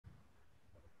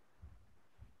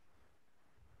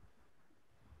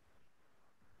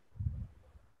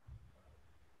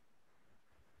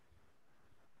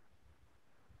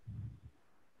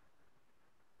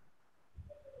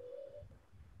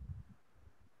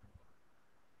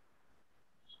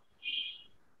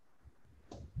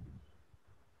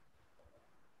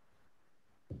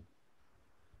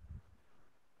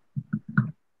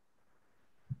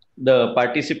The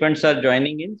participants are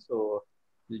joining in, so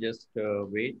we'll just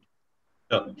wait.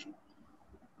 Sure.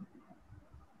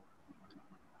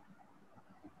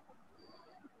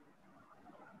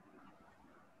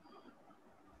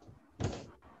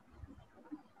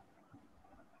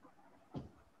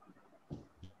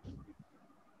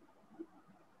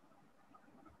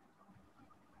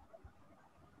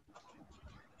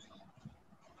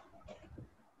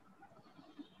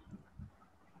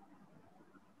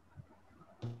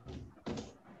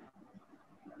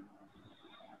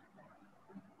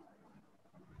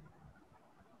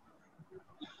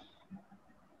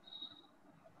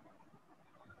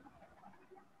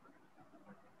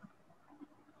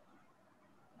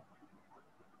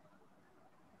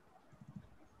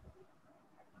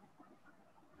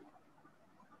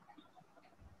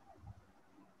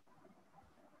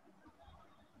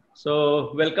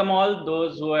 So welcome all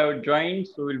those who have joined.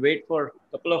 So we'll wait for a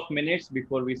couple of minutes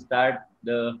before we start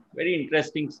the very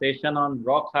interesting session on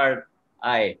rock hard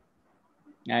eye.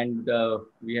 And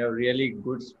we have really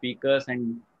good speakers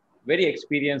and very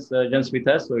experienced surgeons with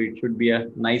us. So it should be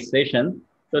a nice session.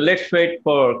 So let's wait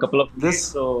for a couple of minutes. This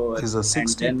So is a and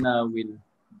 60. then we'll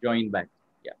join back.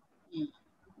 Yeah.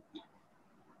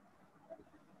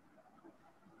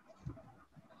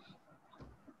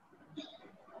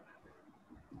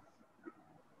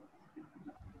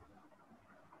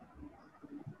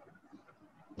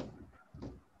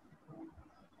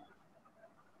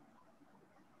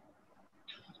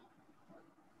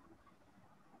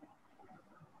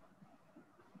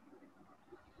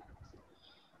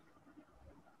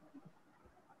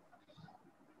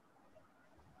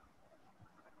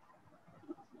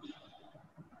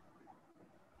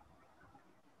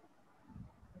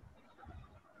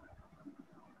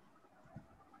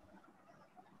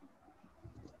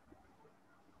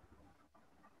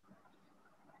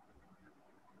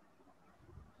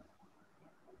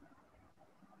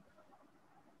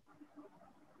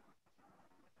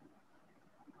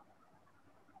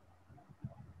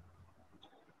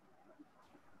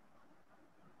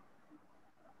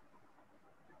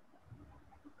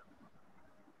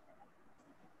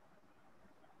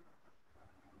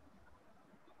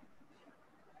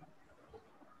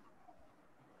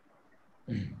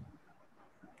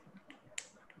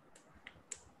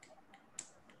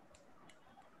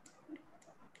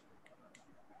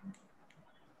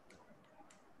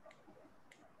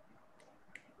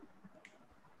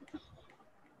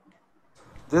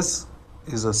 This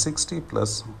is a 60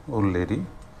 plus old lady.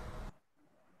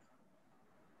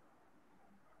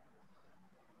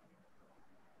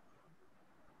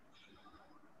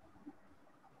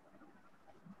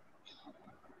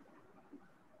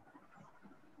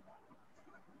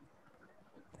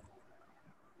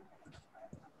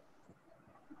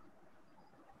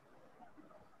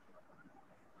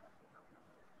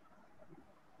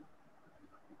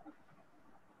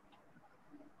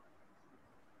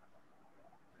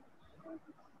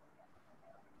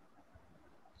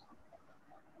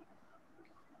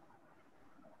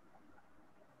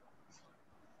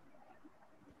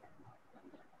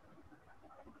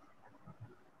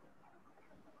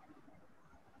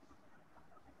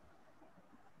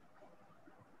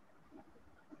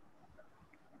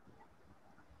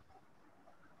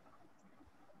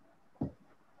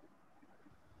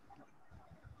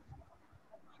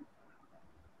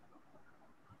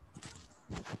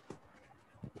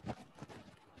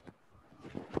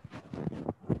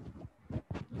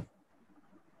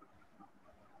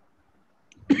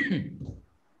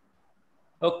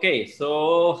 Okay,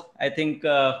 so I think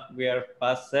we are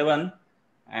past 7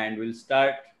 and we'll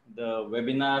start the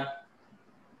webinar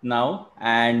now.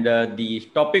 And the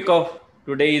topic of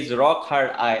today is rock hard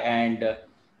eye. And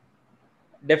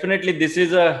definitely this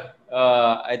is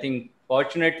I think,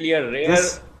 fortunately a rare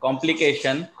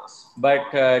complication,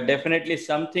 but definitely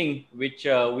something which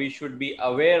we should be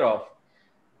aware of.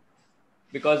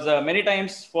 Because many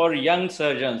times for young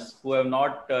surgeons who have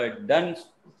not done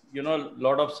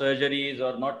lot of surgeries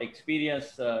or not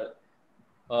experienced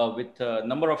with a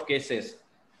number of cases,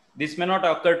 this may not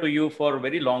occur to you for a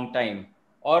very long time,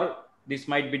 or this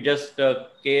might be just a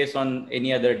case on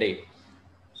any other day.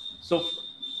 So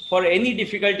for any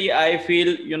difficulty, I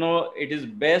feel it is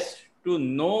best to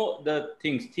know the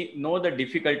things, know the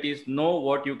difficulties, know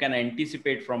what you can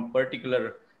anticipate from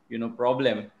particular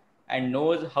problem, and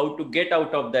knows how to get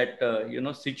out of that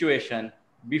situation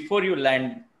before you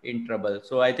land in trouble.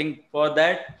 So I think for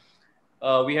that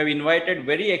we have invited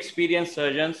very experienced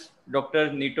surgeons,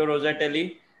 Dr. Neto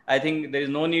Rosatelli. I think there is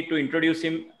no need to introduce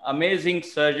him. Amazing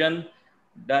surgeon,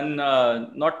 done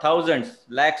not thousands,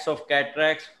 lakhs of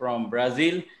cataracts from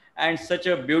Brazil. and such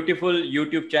a beautiful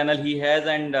YouTube channel he has.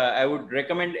 And I would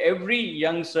recommend every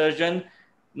young surgeon,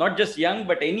 not just young,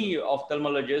 but any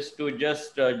ophthalmologist, to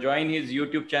just join his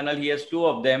YouTube channel. He has two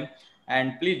of them.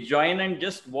 And please join and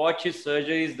just watch his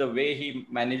surgeries, the way he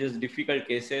manages difficult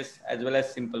cases as well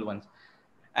as simple ones.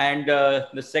 And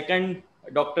the second,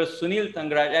 Dr. Sunil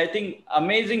Thangaraj, I think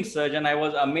amazing surgeon. I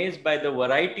was amazed by the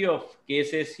variety of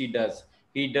cases he does.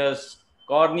 He does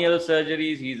corneal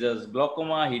surgeries, he does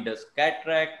glaucoma, he does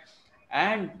cataract,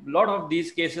 and a lot of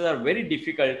these cases are very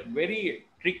difficult, very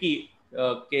tricky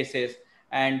cases.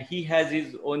 And he has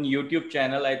his own YouTube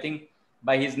channel, I think,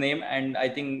 by his name, and I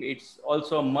think it's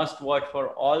also a must watch for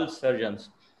all surgeons.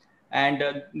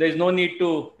 And there's no need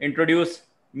to introduce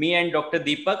me and Dr.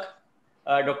 Deepak.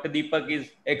 Dr. Deepak is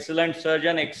excellent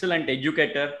surgeon, excellent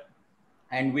educator,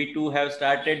 and we too have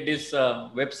started this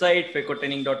website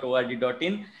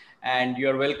phacotraining.org.in, and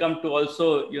you're welcome to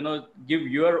also give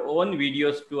your own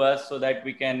videos to us so that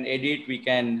we can edit, we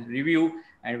can review,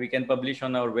 and we can publish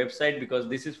on our website, because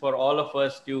this is for all of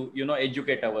us to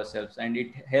educate ourselves, and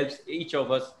it helps each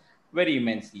of us very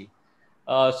immensely.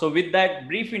 So with that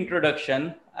brief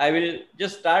introduction, I will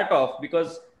just start off,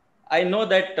 because I know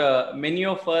that many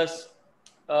of us,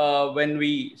 when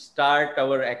we start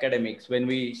our academics, when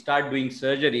we start doing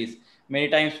surgeries, many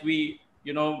times we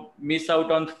miss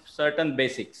out on certain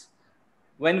basics.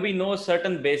 When we know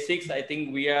certain basics, I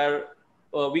think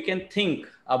we can think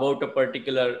about a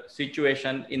particular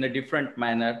situation in a different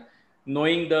manner,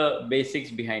 knowing the basics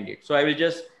behind it. So I will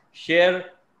just share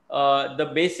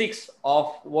the basics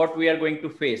of what we are going to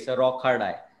face, a rock hard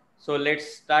eye. So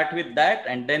let's start with that,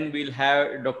 and then we'll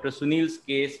have Dr. Sunil's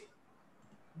case.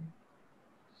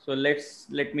 So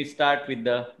let me start with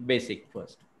the basic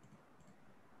first.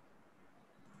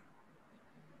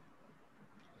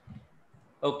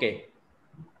 Okay.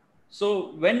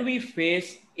 So when we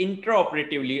face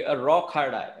intraoperatively a rock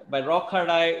hard eye, by rock hard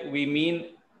eye, we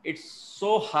mean it's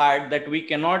so hard that we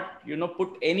cannot,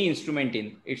 put any instrument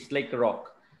in. It's like a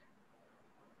rock.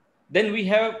 Then we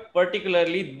have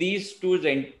particularly these two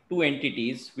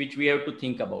entities which we have to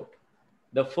think about.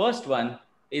 The first one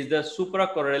is the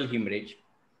suprachoroidal hemorrhage,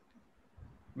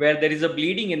 where there is a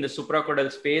bleeding in the suprachoroidal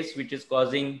space, which is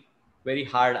causing very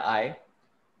hard eye.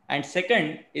 And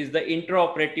second is the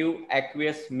intraoperative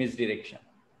aqueous misdirection.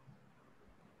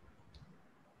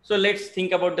 So let's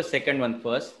think about the second one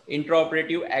first,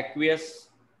 intraoperative aqueous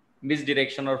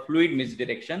misdirection or fluid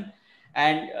misdirection.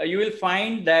 And you will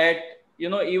find that,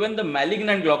 even the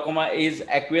malignant glaucoma is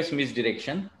aqueous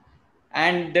misdirection.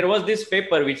 And there was this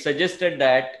paper which suggested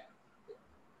that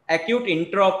acute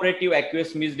intraoperative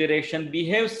aqueous misdirection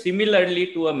behaves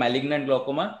similarly to a malignant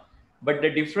glaucoma, but the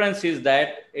difference is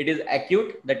that it is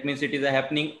acute. That means it is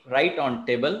happening right on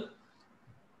table.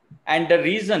 And the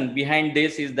reason behind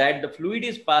this is that the fluid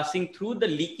is passing through the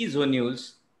leaky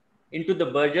zonules into the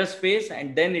Burgess space,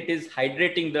 and then it is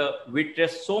hydrating the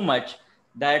vitreous so much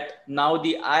that now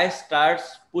the eye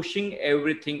starts pushing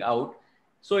everything out.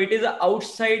 So it is an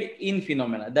outside in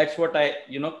phenomena. That's what I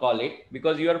call it,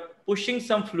 because you are pushing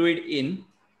some fluid in,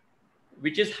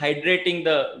 which is hydrating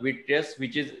the vitreous,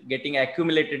 which is getting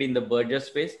accumulated in the Burgess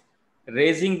space,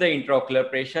 raising the intraocular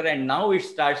pressure, and now it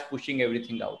starts pushing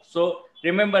everything out. So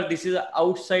remember, this is an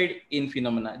outside in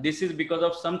phenomena. This is because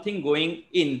of something going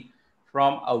in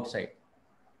from outside.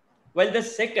 Well, the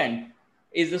second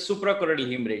is the suprachoroidal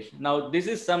hemorrhage. Now, this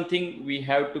is something we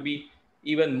have to be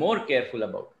even more careful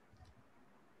about.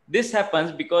 This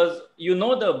happens because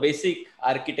the basic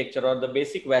architecture or the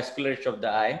basic vasculature of the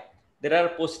eye. There are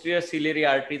posterior ciliary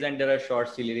arteries and there are short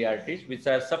ciliary arteries which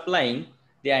are supplying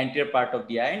the anterior part of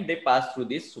the eye, and they pass through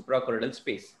this suprachoroidal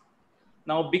space.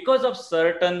 Now, because of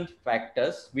certain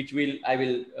factors, which I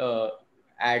will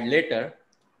add later,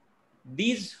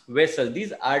 these vessels,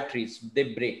 these arteries,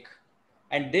 they break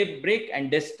and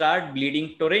they start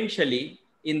bleeding torrentially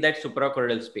in that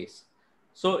suprachoroidal space.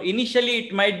 So initially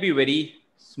it might be very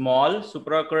small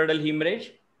suprachoroidal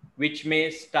hemorrhage, which may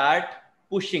start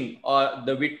pushing or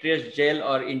the vitreous gel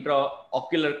or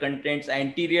intraocular contents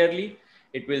anteriorly.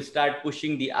 It will start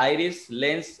pushing the iris,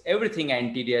 lens, everything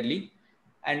anteriorly.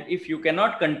 And if you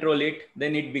cannot control it,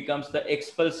 then it becomes the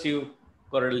expulsive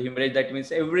choroidal hemorrhage. That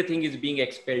means everything is being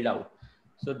expelled out.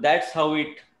 So that's how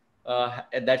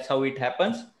it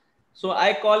happens. So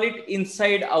I call it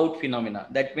inside out phenomena.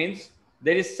 That means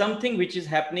there is something which is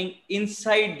happening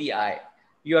inside the eye.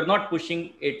 You are not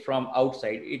pushing it from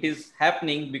outside. It is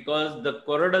happening because the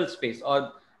choroidal space,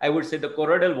 or I would say the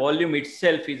choroidal volume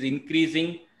itself, is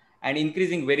increasing and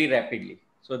increasing very rapidly.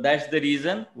 So that's the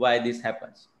reason why this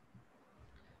happens.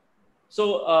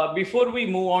 So before we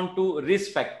move on to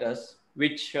risk factors,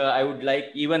 which I would like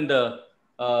even the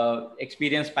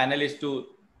experienced panelists to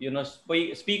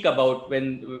speak about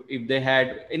if they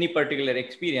had any particular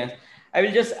experience. I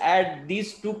will just add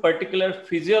these two particular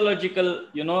physiological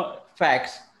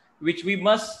facts which we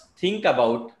must think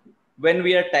about when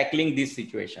we are tackling this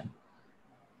situation.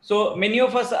 So many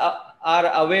of us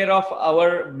are aware of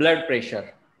our blood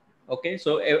pressure. Okay,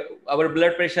 so our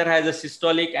blood pressure has a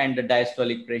systolic and a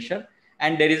diastolic pressure,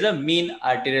 and there is a mean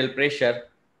arterial pressure.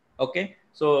 Okay,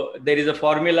 so there is a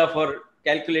formula for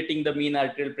calculating the mean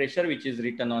arterial pressure, which is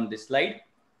written on this slide.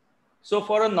 So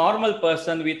for a normal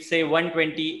person with say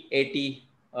 120/80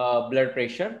 blood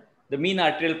pressure, the mean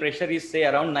arterial pressure is say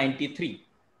around 93.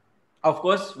 Of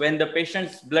course, when the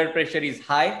patient's blood pressure is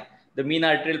high, the mean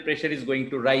arterial pressure is going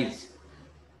to rise.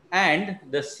 And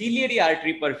the ciliary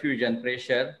artery perfusion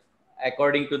pressure,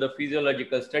 according to the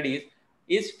physiological studies,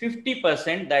 is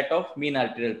 50% that of mean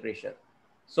arterial pressure.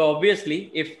 So obviously,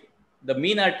 if the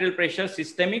mean arterial pressure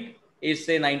systemic is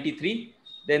say 93,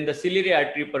 then the ciliary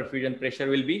artery perfusion pressure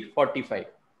will be 45.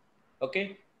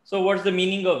 Okay. So what's the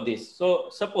meaning of this? So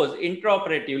suppose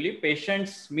intraoperatively,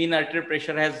 patient's mean arterial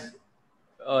pressure has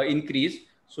increased.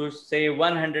 So say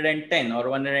 110 or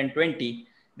 120,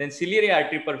 then ciliary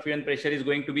artery perfusion pressure is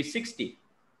going to be 60.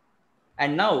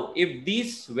 And now if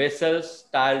these vessels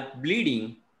start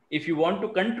bleeding, if you want to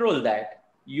control that,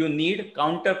 you need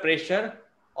counter pressure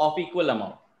of equal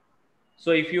amount.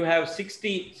 So if you have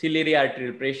 60 ciliary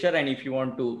arterial pressure and if you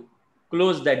want to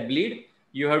close that bleed,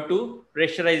 you have to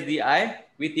pressurize the eye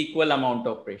with equal amount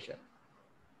of pressure.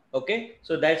 Okay,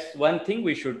 so that's one thing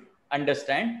we should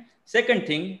understand. Second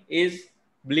thing is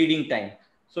bleeding time.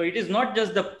 So it is not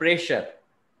just the pressure,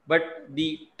 but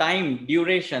the time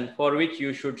duration for which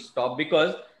you should stop,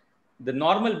 because the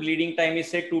normal bleeding time is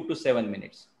say 2 to 7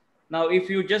 minutes. Now, if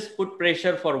you just put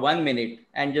pressure for 1 minute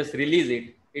and just release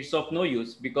it, it's of no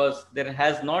use, because it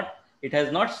has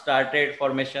not started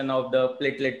formation of the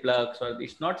platelet plugs, or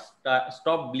it's not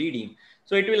stopped bleeding.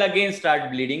 So it will again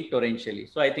start bleeding torrentially.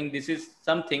 So I think this is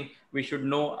something we should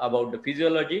know about the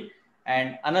physiology.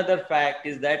 And another fact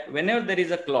is that whenever there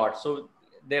is a clot, so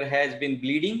there has been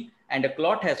bleeding and a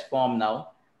clot has formed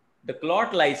now, the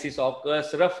clot lysis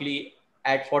occurs roughly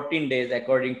at 14 days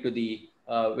according to the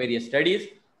various studies.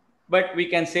 But we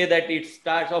can say that it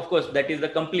starts, of course, that is the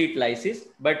complete lysis,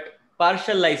 but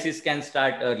partial lysis can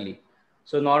start early.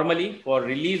 So normally for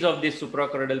release of this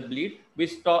suprachoroidal bleed, we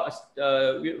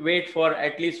wait for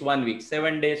at least 1 week,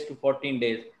 7 days to 14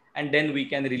 days, and then we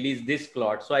can release this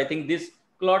clot. So I think this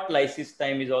clot lysis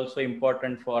time is also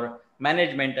important for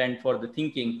management and for the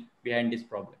thinking behind this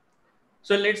problem.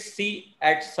 So let's see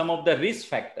at some of the risk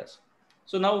factors.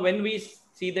 So now when we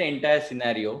see the entire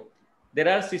scenario, there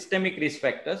are systemic risk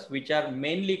factors which are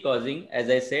mainly causing, as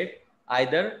I said,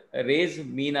 either raised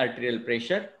mean arterial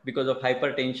pressure because of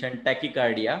hypertension,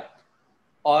 tachycardia,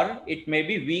 or it may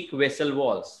be weak vessel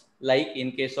walls, like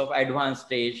in case of advanced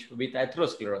stage with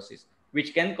atherosclerosis,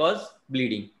 which can cause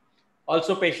bleeding.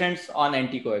 Also patients on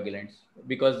anticoagulants,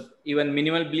 because even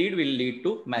minimal bleed will lead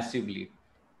to massive bleed.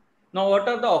 Now, what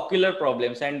are the ocular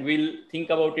problems? And we'll think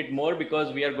about it more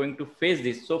because we are going to face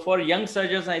this. So for young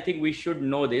surgeons, I think we should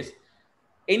know this.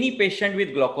 Any patient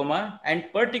with glaucoma, and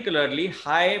particularly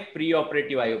high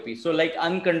preoperative IOP, so like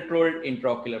uncontrolled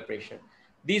intraocular pressure,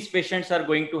 these patients are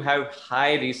going to have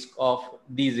high risk of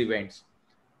these events.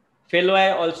 Fellow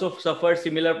eye also suffers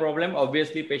similar problem.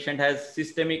 Obviously, patient has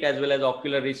systemic as well as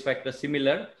ocular risk factor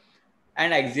similar,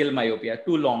 and axial myopia,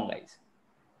 two long eyes.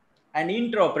 And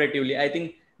intraoperatively, I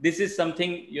think this is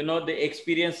something, the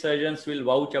experienced surgeons will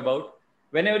vouch about.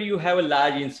 Whenever you have a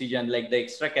large incision, like the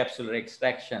extracapsular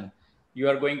extraction, you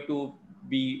are going to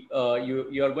be,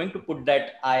 you are going to put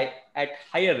that eye at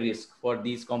higher risk for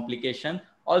these complications.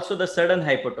 Also the sudden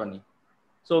hypotony.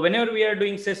 So whenever we are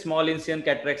doing, say, small incision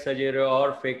cataract surgery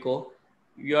or phaco,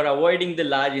 you are avoiding the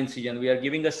large incision. We are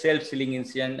giving a self-sealing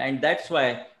incision. And that's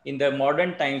why in the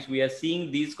modern times, we are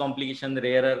seeing these complications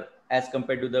rarer as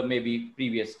compared to the maybe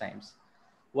previous times.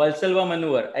 Valsalva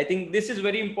maneuver, I think this is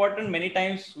very important. Many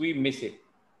times we miss it.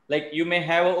 Like you may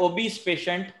have an obese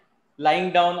patient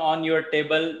lying down on your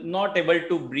table, not able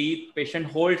to breathe, patient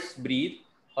holds breath,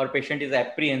 or patient is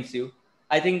apprehensive.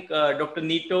 I think Dr.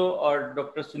 Neto or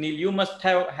Dr. Sunil, you must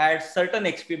have had certain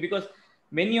experience, because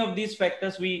many of these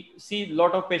factors we see a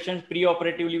lot of patients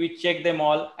pre-operatively, we check them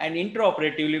all, and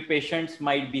intraoperatively patients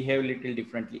might behave a little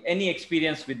differently. Any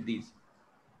experience with these?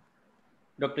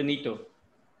 Dr. Neto,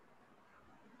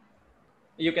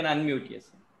 you can unmute, yes.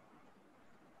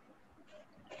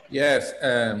 Yes,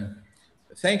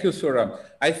 thank you, Sourabh.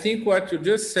 I think what you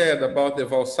just said about the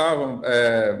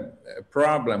Valsalva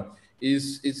problem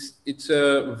it's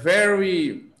a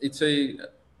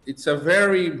it's a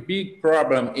very big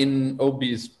problem in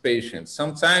obese patients.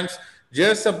 Sometimes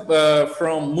just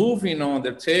from moving on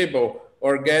the table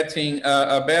or getting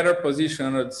a better position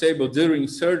on the table during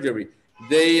surgery,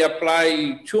 they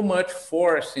apply too much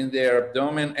force in their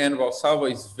abdomen, and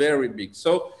Valsalva is very big.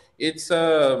 So it's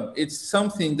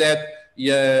something that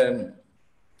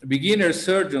beginner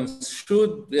surgeons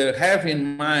should have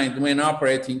in mind when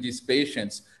operating these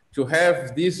patients, to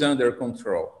have this under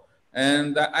control.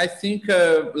 And I think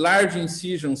large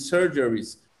incision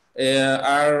surgeries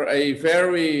are at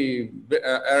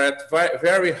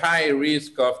very high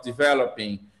risk of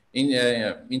developing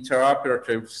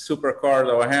intraoperative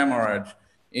suprachordal hemorrhage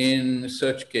in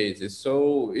such cases.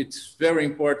 So it's very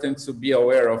important to be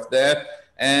aware of that.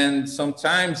 And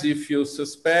sometimes if you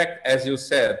suspect, as you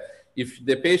said, if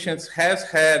the patient has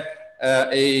had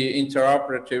a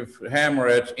intraoperative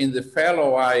hemorrhage in the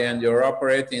fellow eye and you're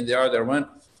operating the other one,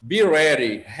 be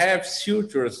ready, have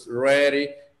sutures ready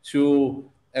to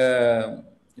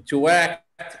act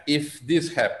if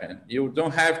this happens. You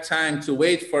don't have time to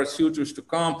wait for sutures to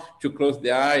come to close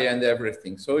the eye and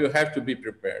everything. So you have to be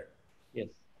prepared. Yes.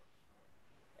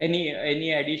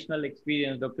 Any additional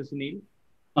experience, Dr. Sunil?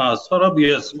 Saurabh,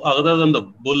 yes, other than the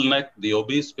bull neck, the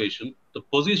obese patient, the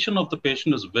position of the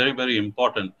patient is very, very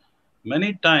important.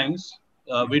 Many times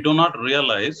we do not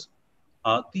realize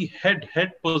the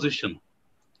head position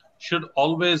should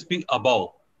always be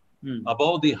above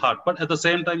the heart. But at the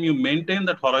same time, you maintain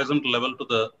that horizontal level to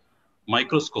the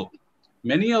microscope.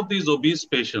 Many of these obese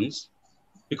patients,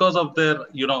 because of their,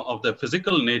 of their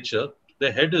physical nature,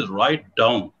 their head is right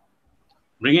down,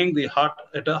 bringing the heart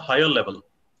at a higher level.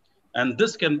 And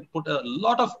this can put a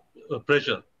lot of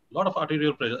pressure, a lot of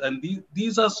arterial pressure. And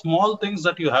these are small things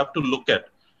that you have to look at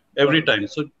every time.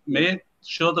 So make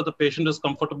sure that the patient is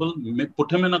comfortable,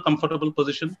 put him in a comfortable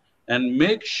position, and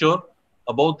make sure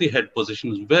about the head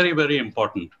position is very, very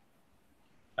important.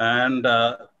 And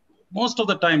most of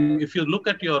the time, if you look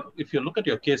at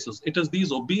your cases, it is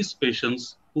these obese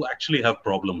patients who actually have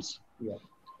problems. Yeah.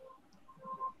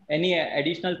 Any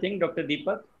additional thing, Dr.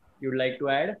 Deepak, you'd like to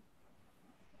add?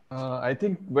 I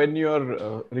think when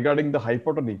you're regarding the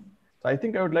hypotony, so I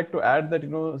think I would like to add that,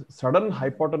 sudden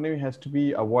hypotony has to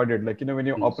be avoided. Like, when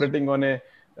you're operating on a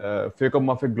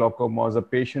phakomorphic glaucoma, the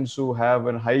patients who have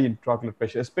a high intraocular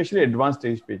pressure, especially advanced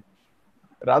stage pain,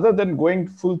 rather than going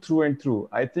full through and through,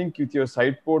 I think with your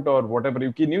side port or whatever,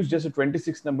 you can use just a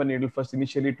 26 number needle first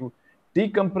initially to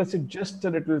decompress it just a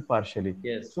little partially.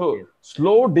 Yes. So yes.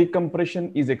 Slow decompression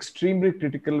is extremely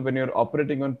critical when you're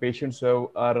operating on patients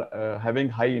who are having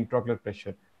high intraocular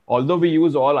pressure. Although we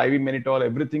use all IV mannitol,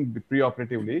 everything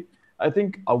pre-operatively, I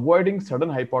think avoiding sudden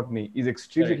hypotony is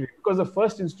extremely critical, because the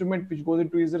first instrument which goes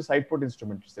into is the side port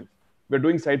instrument itself. We're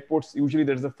doing side ports, usually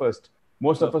there's the first.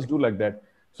 Most of us do like that.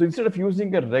 So instead of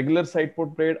using a regular side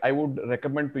port blade, I would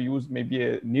recommend to use maybe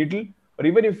a needle, or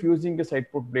even if using a side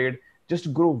port blade,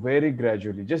 just grow very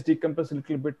gradually, just decompress a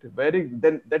little bit.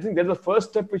 Then I think that's the first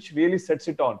step which really sets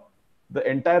it on. The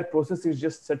entire process is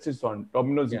just sets it on,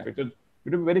 dominoes effect. You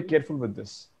have to be very careful with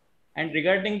this. And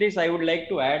regarding this, I would like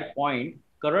to add point.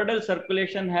 Choroidal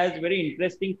circulation has very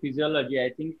interesting physiology.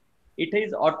 I think it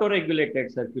is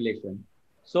auto-regulated circulation.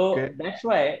 So that's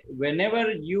why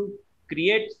whenever you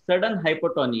create sudden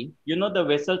hypotony, the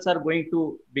vessels are going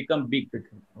to become big.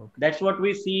 That's what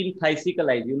we see in thusical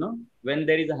eyes. When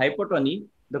there is a hypotony,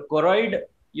 the choroid,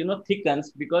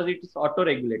 thickens because it is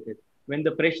auto-regulated. When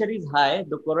the pressure is high,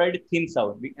 the choroid thins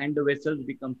out and the vessels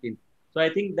become thin. So I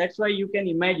think that's why you can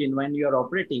imagine when you are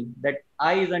operating that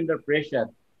eye is under pressure.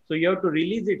 So you have to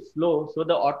release it slow. So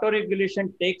the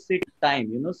auto-regulation takes its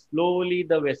time. Slowly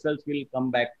the vessels will come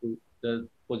back to the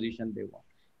position they want.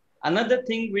 Another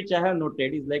thing which I have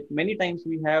noted is, like, many times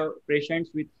we have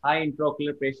patients with high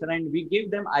intraocular pressure and we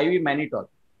give them IV mannitol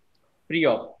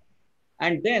pre-op.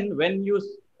 And then when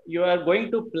you are going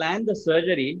to plan the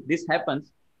surgery, this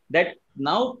happens that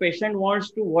now patient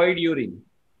wants to void urine.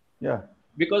 Yeah.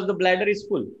 Because the bladder is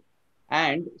full.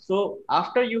 And so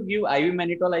after you give IV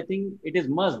mannitol, I think it is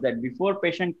must that before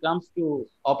patient comes to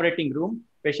operating room,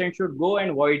 patient should go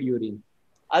and void urine.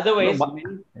 Otherwise, my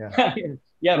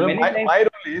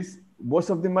role is, most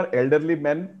of them are elderly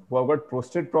men who have got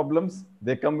prostate problems.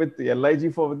 They come with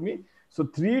LIG with me. So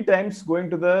 3 times going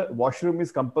to the washroom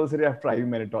is compulsory after IV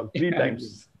mannitol. 3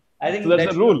 times. I think so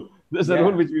that's a rule. There's a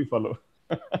rule which we follow.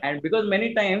 And because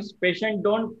many times patients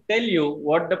don't tell you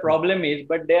what the problem is,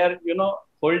 but they are,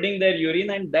 holding their urine,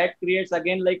 and that creates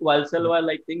again like Valsalva,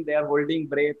 I think they are holding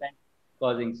breath and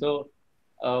causing. So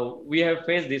we have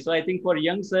faced this. So I think for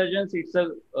young surgeons, it's a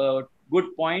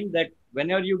good point that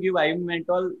whenever you give IV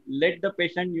mannitol, let the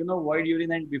patient, void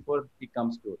urine and before he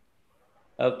comes to it.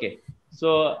 Okay.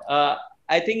 So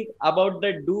I think about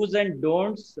the do's and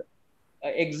don'ts,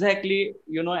 exactly,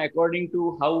 according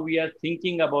to how we are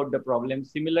thinking about the problem.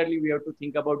 Similarly, we have to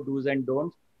think about do's and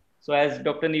don'ts. So as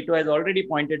Dr. Neto has already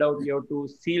pointed out, you have to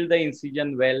seal the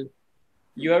incision well.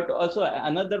 You have to also,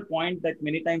 another point that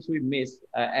many times we miss,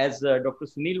 as Dr.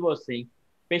 Sunil was saying,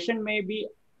 patient may be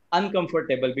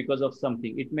uncomfortable because of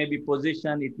something. It may be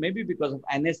position, it may be because of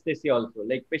anesthesia also.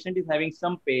 Like patient is having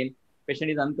some pain,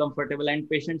 patient is uncomfortable, and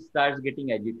patient starts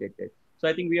getting agitated. So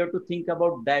I think we have to think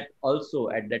about that also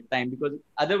at that time, because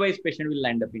otherwise patient will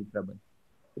end up in trouble.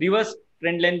 Reverse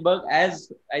Trendelenburg,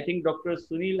 as I think Dr.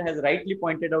 Sunil has rightly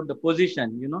pointed out, the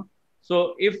position.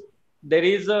 So if there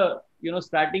is a,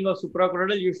 starting of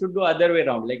suprachoroidal, you should do other way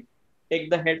around, like take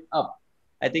the head up.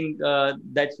 I think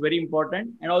that's very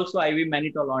important. And also IV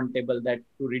mannitol on table, that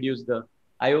to reduce the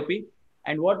IOP.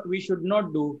 And what we should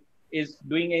not do is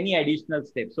doing any additional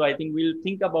steps. So I think we'll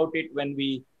think about it when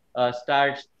we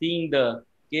start seeing the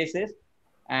cases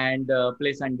and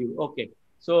place undue. Okay.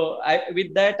 So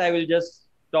with that, I will just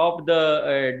stop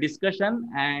the discussion,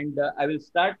 and I will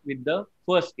start with the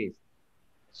first case.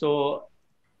 So,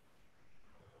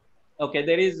 okay,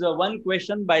 there is one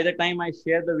question. By the time I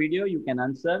share the video, you can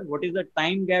answer. What is the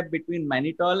time gap between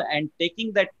mannitol and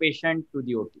taking that patient to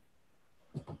the OT?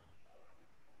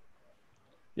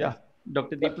 Yeah.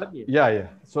 Dr. Deepak? Yes. Yeah.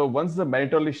 So once the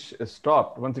mannitol is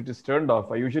stopped, once it is turned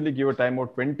off, I usually give a time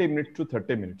of 20 minutes to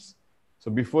 30 minutes. So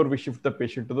before we shift the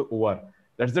patient to the OR,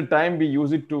 that's the time we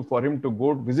use it for him to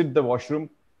go visit the washroom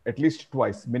at least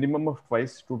twice, minimum of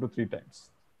twice, 2 to 3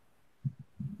 times.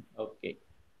 Okay.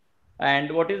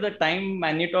 And what is the time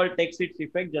mannitol takes its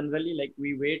effect? Generally, like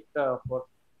we wait for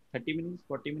 30 minutes,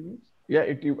 40 minutes? Yeah,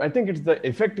 I think it's the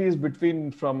effect is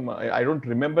between from, I don't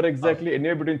remember exactly,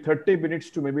 anywhere between 30 minutes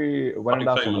to maybe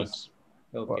 1.5 hours.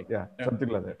 Okay. Yeah, something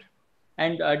like that.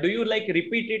 And do you like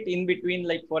repeat it in between?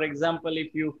 Like, for example,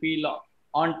 if you feel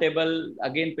on table,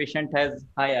 again, patient has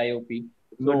high IOP.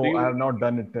 So no, I have not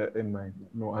done it in my,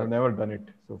 no, I have never done it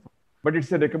so far. But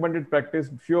it's a recommended practice.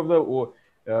 Few of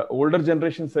the older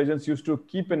generation surgeons used to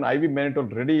keep an IV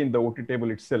mannitol ready in the OT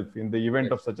table itself in the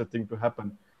event of such a thing to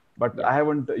happen. But I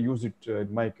haven't used it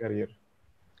in my career.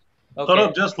 Okay.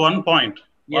 Sourabh, just one point.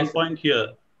 Yes. One point here.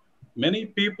 Many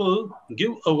people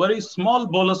give a very small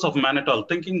bolus of mannitol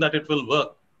thinking that it will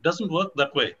work. Doesn't work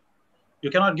that way. You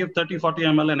cannot give 30, 40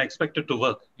 ml and expect it to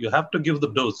work. You have to give the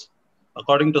dose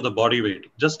according to the body weight.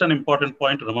 Just an important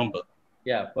point to remember.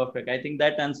 Yeah, perfect. I think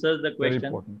that answers the question. Very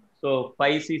important. So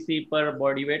 5 cc per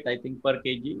body weight, I think per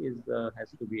kg is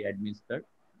has to be administered.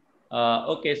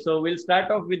 Okay, so we'll start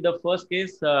off with the first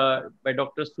case by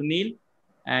Dr. Sunil,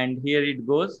 and here it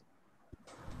goes.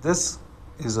 This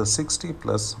is a 60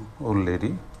 plus old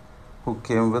lady who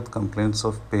came with complaints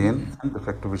of pain and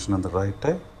defective vision in the right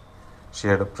eye. She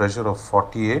had a pressure of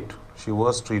 48. She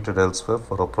was treated elsewhere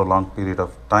for a prolonged period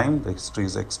of time. The history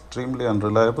is extremely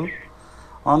unreliable.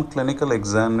 On clinical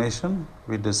examination,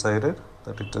 we decided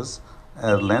that it is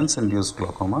a lens-induced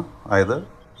glaucoma. Either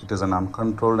it is an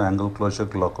uncontrolled angle closure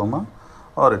glaucoma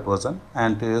or it was an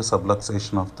anterior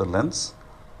subluxation of the lens.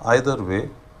 Either way,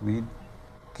 we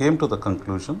came to the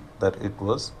conclusion that it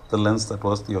was the lens that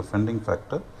was the offending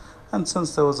factor, and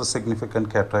since there was a significant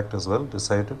cataract as well,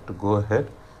 decided to go ahead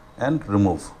and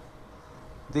remove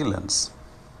the lens.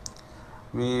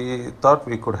 We thought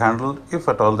we could handle, if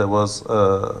at all there was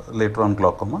later on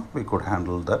glaucoma, we could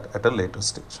handle that at a later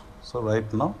stage. So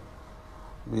right now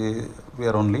we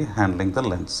are only handling the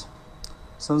lens.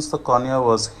 Since the cornea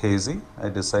was hazy, I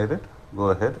decided go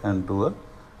ahead and do a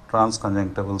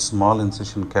transconjunctival small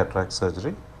incision cataract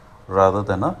surgery rather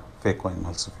than a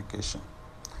phacoemulsification.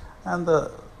 And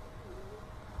the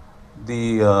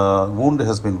wound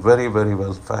has been very, very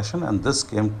well fashioned, and this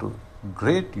came to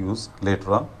great use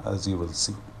later on, as you will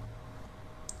see.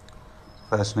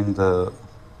 Fashioning the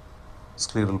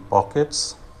scleral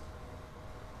pockets,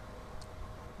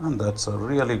 and that's a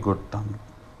really good tunnel.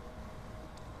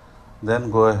 Then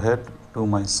go ahead to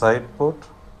my side port,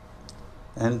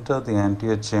 enter the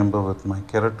anterior chamber with my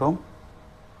keratome.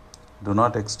 Do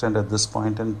not extend at this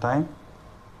point in time.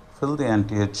 Fill the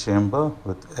anterior chamber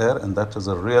with air, and that is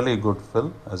a really good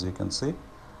fill, as you can see.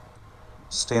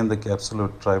 Stain the capsule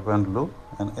with trypan blue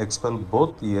and expel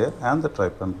both the air and the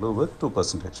trypan blue with 2%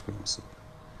 HPMC.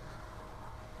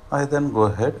 I then go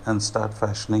ahead and start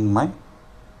fashioning my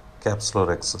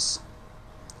capsulorhexis.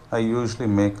 I usually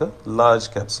make a large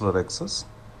capsulorhexis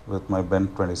with my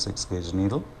bent 26 gauge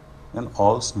needle in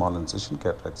all small incision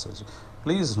cataract surgery.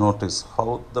 Please notice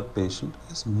how the patient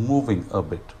is moving a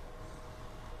bit.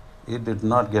 It did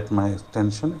not get my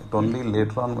attention. It only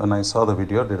later on when I saw the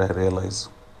video did I realize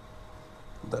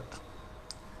that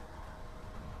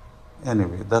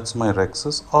Anyway, that's my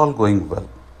rhexis, all going well,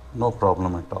 no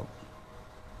problem at all.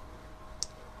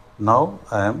 Now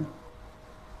I am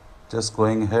just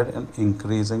going ahead and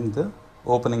increasing the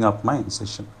opening up my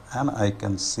incision, and I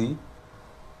can see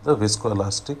the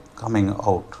viscoelastic coming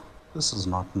out. This is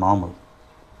not normal.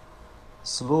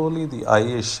 Slowly the eye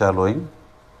is shallowing,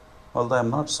 although I'm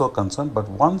not so concerned, but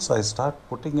once I start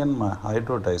putting in my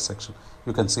hydrodissection,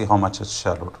 you can see how much it's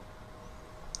shallowed.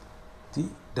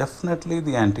 Definitely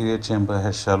the anterior chamber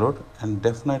has shallowed, and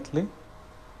definitely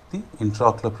the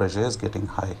intraocular pressure is getting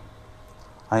high.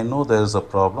 I know there is a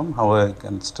problem, however I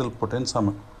can still put in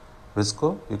some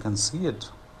visco. You can see it.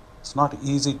 It's not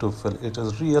easy to fill. It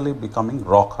is really becoming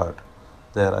rock hard.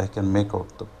 There I can make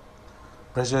out the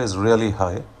pressure is really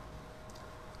high.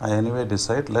 I anyway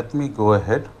decide, let me go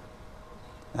ahead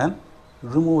and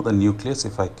remove the nucleus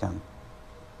if I can.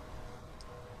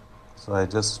 So I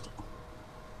just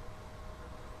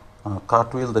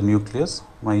cartwheel the nucleus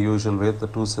my usual way, the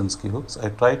two Sinskey hooks. I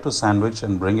try to sandwich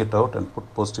and bring it out and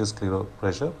put posterior scleral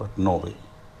pressure, but no way.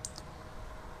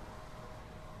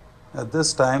 At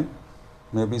this time,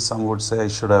 maybe some would say I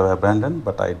should have abandoned,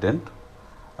 but I didn't.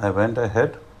 I went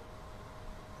ahead,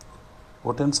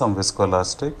 put in some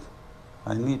viscoelastic.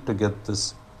 I need to get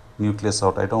this nucleus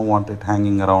out. I don't want it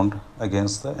hanging around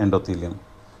against the endothelium.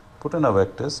 Put in a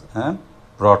vectis and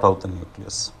brought out the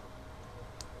nucleus.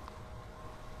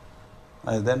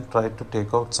 I then tried to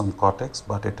take out some cortex,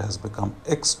 but it has become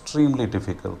extremely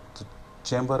difficult. The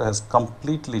chamber has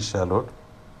completely shallowed,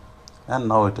 and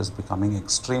now it is becoming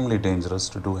extremely dangerous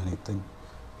to do anything.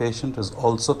 Patient is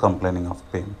also complaining of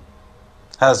pain,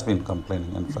 has been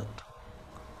complaining in fact.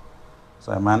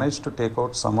 So I managed to take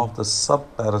out some of the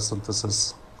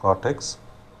subparasympathesis cortex,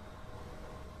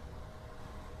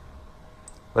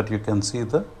 but you can see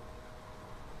the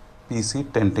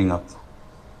PC tenting up,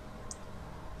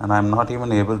 and I am not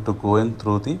even able to go in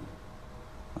through the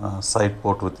side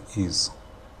port with ease.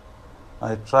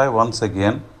 I try once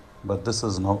again, but this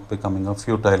is now becoming a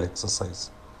futile exercise.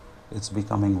 It's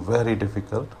becoming very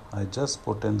difficult. I just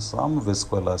put in some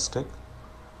viscoelastic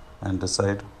and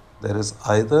decide there is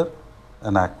either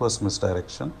an aqueous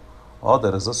misdirection or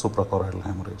there is a suprachoroidal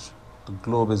hemorrhage. The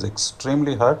globe is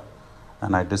extremely hard,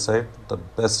 and I decide the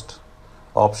best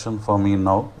option for me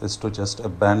now is to just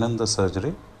abandon the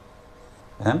surgery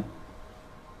and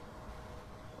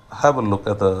have a look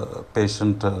at the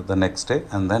patient the next day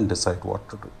and then decide what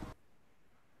to do.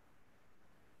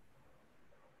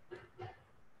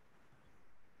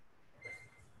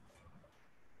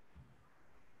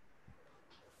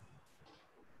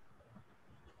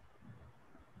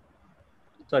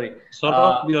 Sorry.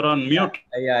 Sourabh, you're on mute.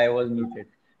 Yeah, I was muted.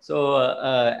 So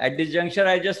at this juncture,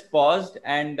 I just paused,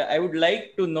 and I would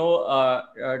like to know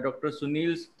Dr.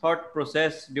 Sunil's thought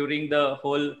process during the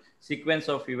whole sequence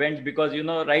of events, because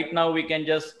right now we can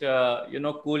just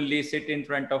coolly sit in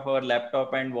front of our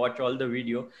laptop and watch all the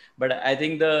video, but I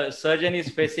think the surgeon is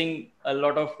facing a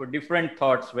lot of different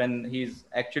thoughts when he's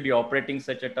actually operating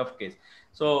such a tough case.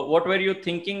 So what were you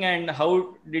thinking, and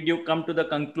how did you come to the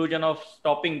conclusion of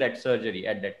stopping that surgery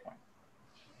at that point?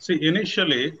 See,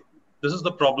 initially, this is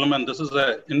the problem, and this is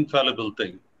an infallible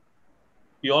thing.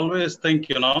 You always think,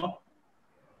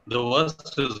 the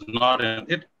worst is not in,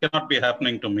 it cannot be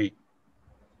happening to me.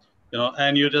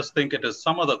 And you just think it is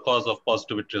some other cause of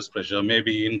positive vitreous pressure,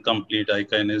 maybe incomplete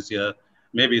ichinosia,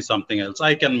 maybe something else.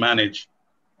 I can manage,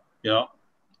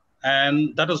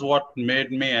 and that is what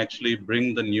made me actually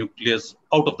bring the nucleus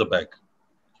out of the bag.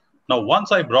 Now,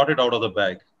 once I brought it out of the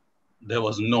bag, there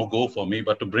was no go for me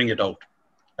but to bring it out.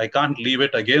 I can't leave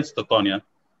it against the cornea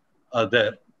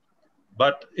there,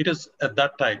 but it is at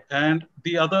that time. And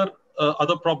the other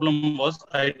problem was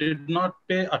I did not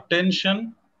pay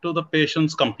attention to the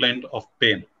patient's complaint of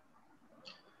pain.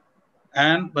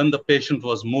 And when the patient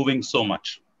was moving so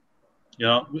much,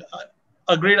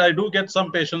 agreed, I do get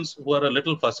some patients who are a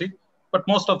little fussy, but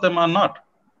most of them are not.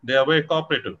 They are very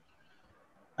cooperative.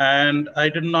 And I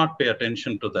did not pay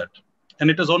attention to that. And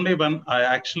it is only when I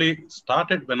actually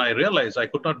started, when I realized I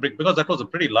could not bring, because that was a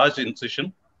pretty large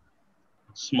incision,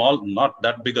 small, not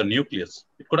that big a nucleus.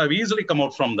 It could have easily come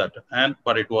out from that,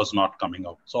 but it was not coming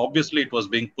out. So obviously it was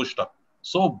being pushed up.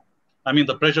 So,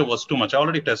 the pressure was too much. I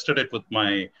already tested it with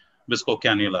my visco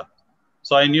cannula.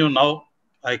 So I knew now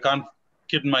I can't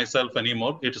kid myself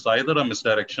anymore. It is either a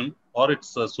misdirection or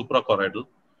it's a suprachoroidal.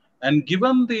 And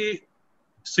given the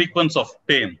sequence of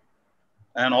pain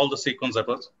and all the sequence that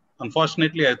was,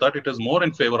 unfortunately, I thought it is more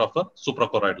in favor of a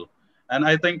suprachoroidal. And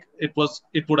I think it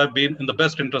would have been in the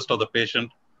best interest of the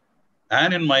patient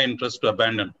and in my interest to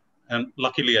abandon. And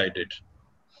luckily I did.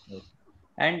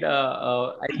 And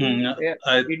I think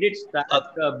I, did it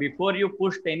start before you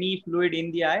pushed any fluid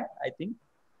in the eye? I think.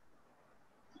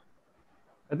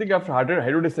 I think after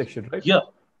hydrodissection, right? yeah.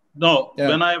 No,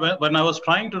 Yeah. when I was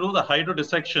trying to do the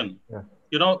hydrodissection,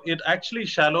 Yeah. it actually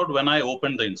shallowed when I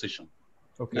opened the incision.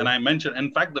 Okay. And I mentioned,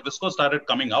 in fact, the visco started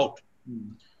coming out.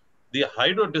 The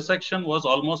hydrodissection was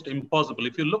almost impossible.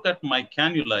 If you look at my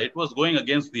cannula, it was going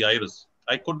against the iris.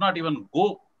 I could not even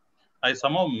go. I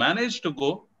somehow managed to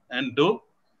go and do,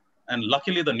 and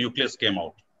luckily the nucleus came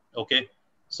out. Okay,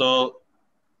 so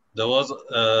there was,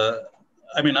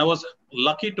 I was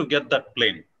lucky to get that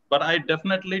plane, but I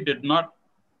definitely did not,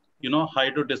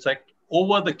 hydrodissect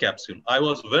over the capsule. I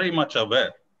was very much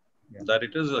aware that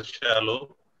it is a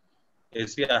shallow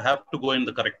AC. I have to go in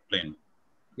the correct plane.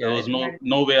 Yeah, there was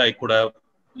no way I could have,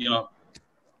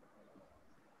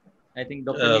 I think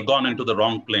Dr. gone into the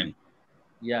wrong plane.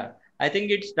 Yeah, I think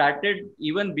it started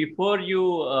even before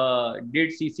you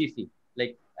did CCC.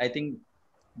 Like, I think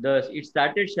it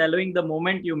started shallowing the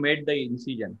moment you made the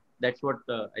incision. That's what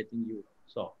I think you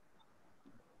saw.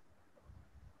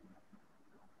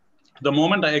 The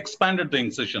moment I expanded the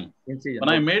incision. When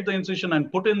I made the incision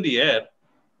and put in the air,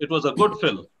 it was a good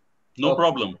fill. No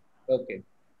problem. Okay.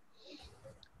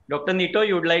 Dr. Neto,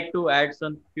 you would like to add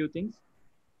some few things?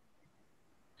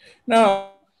 No.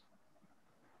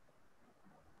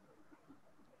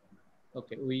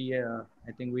 Okay, I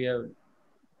think we have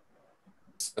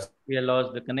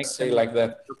lost the connection. Say like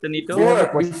that. Dr. Neto?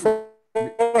 Before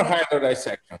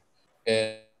hydrodissection.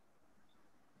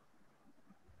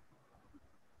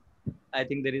 I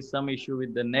think there is some issue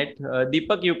with the net.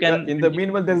 Deepak, you can... in the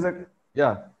meanwhile, there's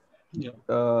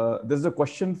there's a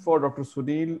question for Dr.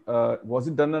 Sunil. Was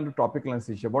it done under topical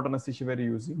anesthesia? What anesthesia were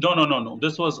you using? No.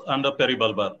 This was under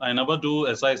peribulbar. I never do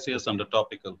SICS under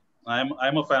topical. I'm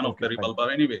a fan of peribulbar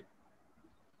anyway.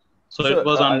 So it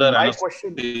was under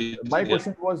anesthesia. My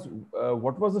question was,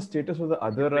 what was the status of the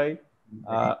other eye?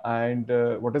 And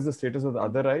what is the status of the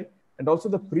other eye? And also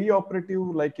the pre-operative,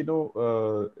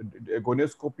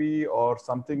 gonioscopy or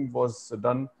something was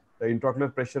done, the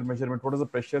intraocular pressure measurement. What is the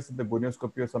pressures in the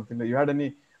gonioscopy or something? You had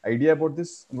any idea about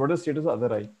this? And what is the status of the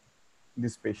other eye in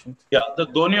this patient? Yeah, the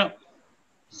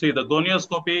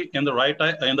gonioscopy in the right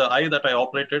eye, in the eye that I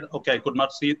operated, okay, I could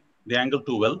not see the angle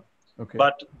too well. Okay.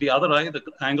 But the other eye, the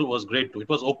angle was great too. It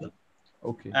was open.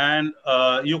 Okay. And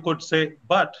you could say,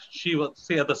 but she was,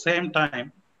 at the same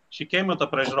time, she came with a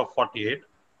pressure of 48.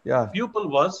 Yeah. Pupil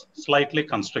was slightly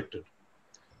constricted.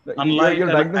 Unlike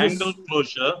an angle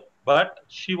closure, but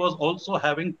she was also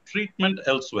having treatment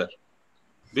elsewhere,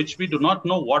 which we do not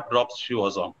know what drops she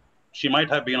was on. She might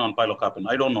have been on pilocarpine.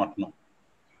 I do not know.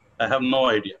 I have no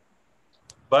idea.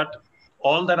 But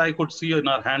all that I could see in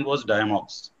her hand was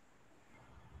Diamox.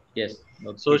 Yes.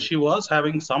 Okay. So she was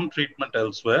having some treatment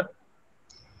elsewhere.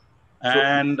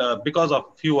 And because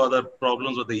of few other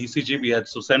problems with the ECG, we had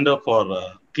to send her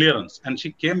for clearance. And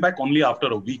she came back only after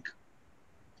a week.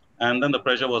 And then the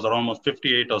pressure was almost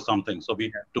 58 or something. So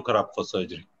we took her up for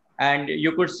surgery. And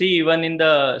you could see even in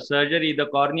the surgery, the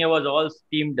cornea was all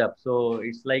steamed up. So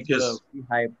it's like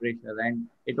high pressure. And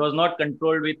it was not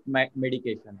controlled with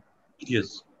medication.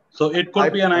 Yes. So it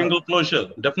could be an angle closure.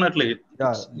 Definitely.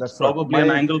 It's probably an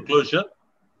angle closure.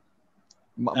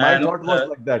 My thought was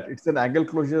like that. It's an angle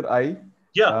closure eye.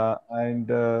 Yeah.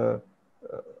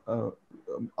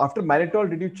 After mannitol,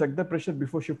 did you check the pressure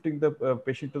before shifting the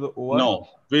patient to the OR? No,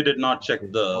 we did not check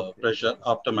the pressure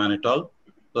after mannitol.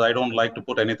 So I don't like to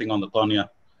put anything on the cornea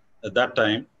at that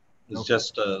time. It's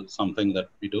just something that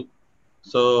we do.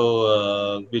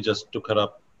 So we just took her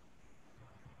up.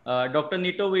 Dr.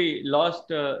 Neto, we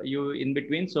lost you in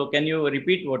between. So can you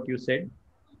repeat what you said?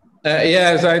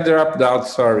 Yes, I dropped out,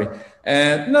 sorry.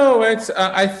 No,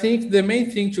 I think the main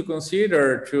thing to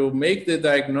consider to make the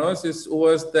diagnosis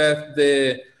was that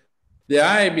the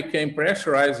eye became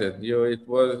pressurized.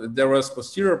 There was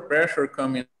posterior pressure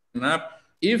coming up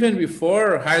even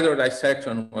before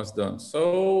hydrodissection was done.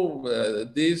 So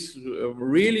this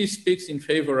really speaks in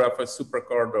favor of a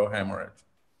suprachoroidal hemorrhage.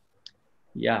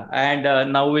 Yeah, and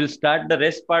now we'll start the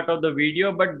rest part of the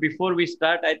video. But before we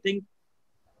start, I think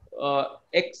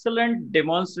excellent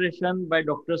demonstration by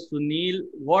Dr. Sunil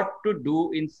what to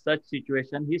do in such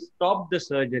situation. He stopped the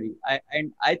surgery,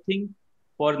 and I think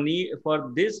for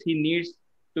this he needs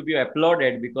to be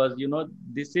applauded, because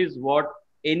this is what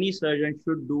any surgeon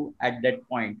should do at that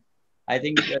point. I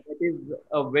think that is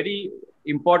a very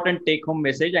important take-home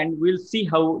message, and we'll see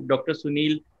how Dr.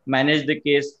 Sunil managed the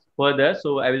case further.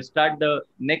 So I will start the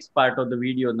next part of the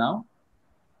video now.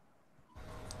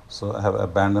 So I have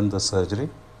abandoned the surgery.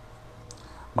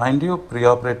 Mind you,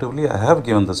 preoperatively, I have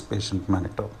given this patient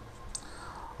mannitol.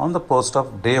 On the post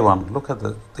of day 1, look at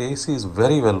the AC is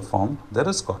very well formed. There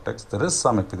is cortex, there is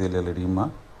some epithelial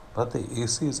edema, but the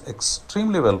AC is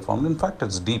extremely well formed. In fact,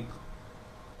 it's deep.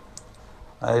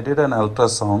 I did an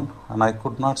ultrasound and I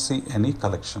could not see any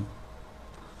collection.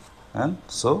 And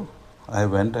so I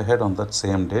went ahead on that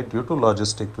same day, due to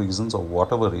logistic reasons or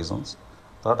whatever reasons,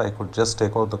 thought I could just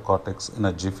take out the cortex in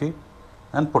a jiffy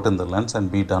and put in the lens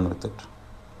and be done with it.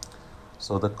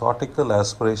 So the cortical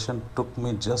aspiration took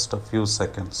me just a few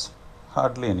seconds,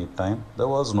 hardly any time. There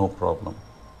was no problem.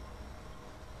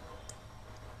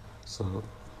 So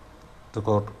took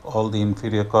out all the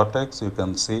inferior cortex. You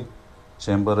can see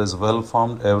chamber is well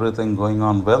formed, everything going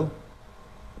on well.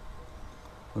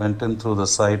 Went in through the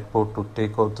side port to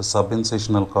take out the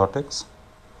subincisional cortex.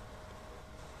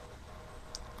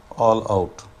 All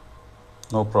out,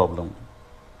 no problem.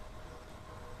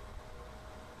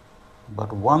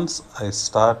 But once I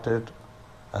started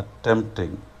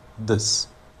attempting this,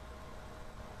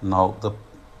 now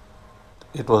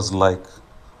it was like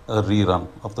a rerun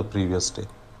of the previous day.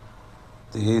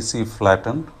 The AC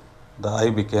flattened, the eye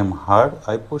became hard.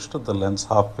 I pushed the lens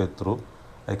halfway through.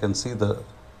 I can see the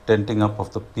tenting up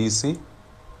of the PC.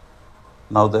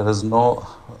 Now there is no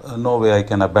way I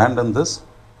can abandon this.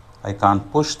 I can't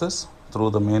push this through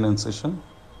the main incision.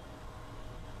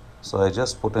 So I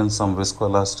just put in some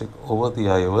viscoelastic over the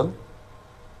IOL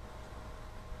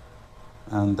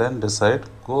and then decide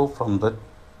go from the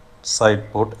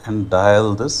side port and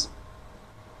dial this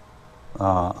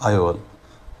IOL.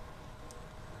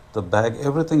 The bag,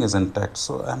 everything is intact,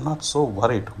 so I'm not so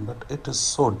worried, but it is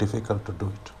so difficult to do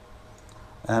it.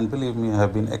 And believe me, I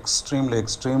have been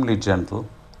extremely gentle.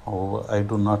 However, I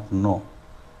do not know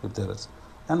if there is.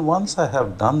 And once I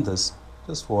have done this,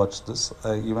 just watch this.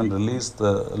 I even released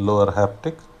the lower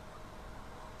haptic.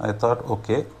 I thought,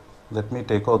 okay, let me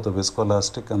take out the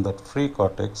viscoelastic and that free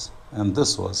cortex. And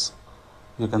this was,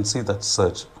 you can see that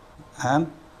surge.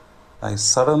 And I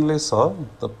suddenly saw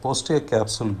the posterior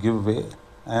capsule give way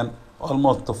and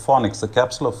almost the fornix, the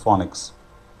capsule of fornix,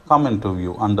 come into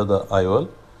view under the IOL,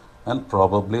 and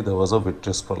probably there was a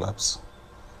vitreous prolapse.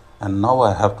 And now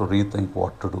I have to rethink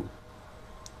what to do.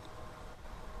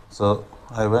 So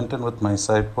I went in with my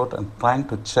side port and trying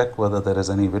to check whether there is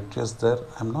any vitreous there.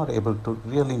 I'm not able to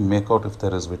really make out if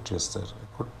there is vitreous there.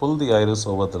 I could pull the iris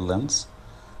over the lens,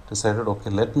 decided, okay,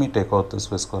 let me take out this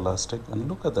viscoelastic, and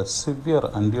look at that severe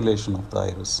undulation of the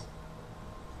iris.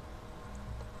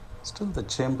 Still the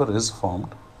chamber is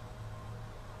formed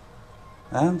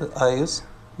and the eye is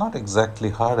not exactly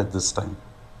hard at this time.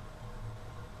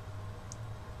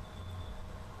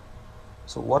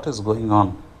 So what is going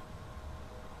on?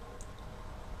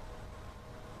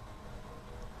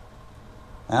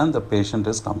 And the patient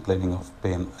is complaining of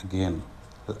pain again,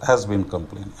 has been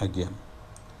complaining again.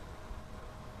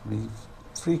 We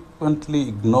frequently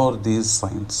ignore these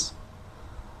signs.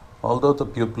 Although the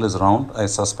pupil is round, I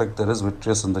suspect there is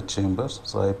vitreous in the chamber,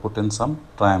 so I put in some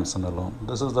triamcinolone.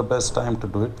 This is the best time to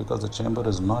do it because the chamber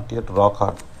is not yet rock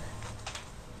hard.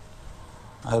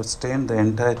 I have stained the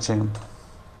entire chamber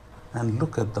and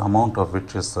look at the amount of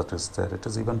vitreous that is there. It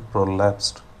is even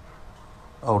prolapsed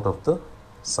out of the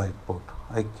side port.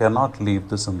 I cannot leave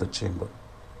this in the chamber.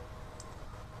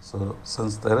 So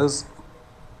since there is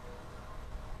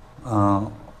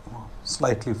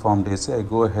slightly formed AC, I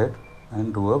go ahead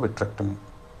and do a vitrectomy.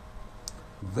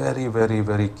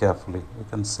 Very carefully. You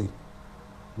can see,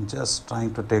 I'm just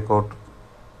trying to take out,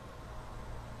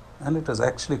 and it is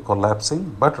actually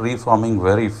collapsing but reforming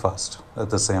very fast at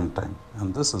the same time,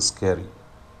 and this is scary.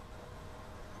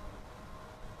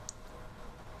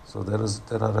 So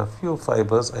there are a few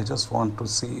fibers. I just want to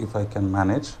see if I can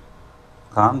manage.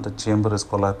 Can't, the chamber is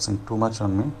collapsing too much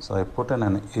on me, so I put in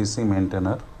an AC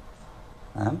maintainer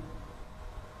and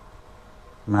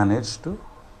managed to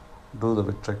do the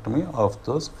vitrectomy of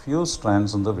those few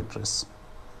strands in the vitreous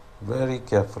very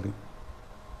carefully.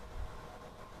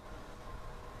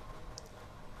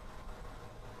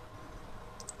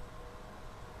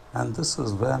 And this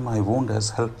is where my wound has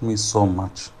helped me so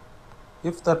much.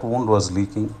 If that wound was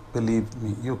leaking, believe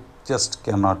me, you just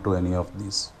cannot do any of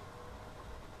these.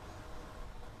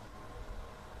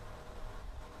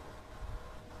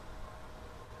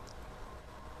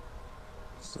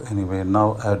 So anyway,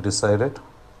 now I have decided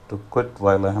to quit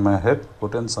while I am ahead,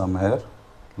 put in some air,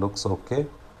 looks okay.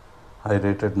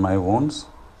 Hydrated my wounds,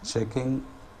 checking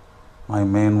my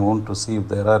main wound to see if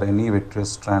there are any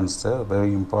vitreous strands there,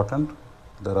 very important.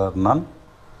 There are none.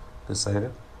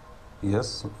 Decided,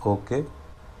 yes, okay,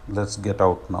 let's get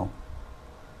out now.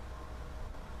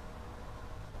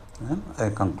 And I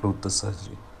conclude the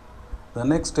surgery. The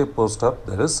next day post-op,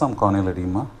 there is some corneal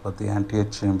edema, but the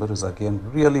anti-edge chamber is again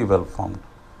really well formed.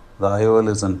 The IOL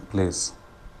is in place.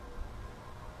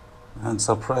 And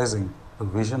surprising, the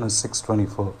vision is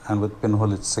 624 and with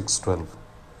pinhole it's 612.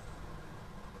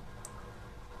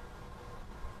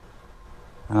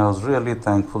 And I was really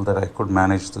thankful that I could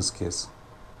manage this case.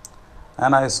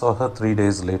 And I saw her 3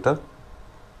 days later.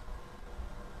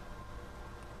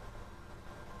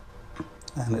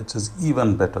 And it is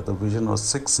even better. The vision was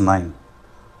 6-9.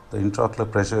 The intraocular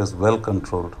pressure is well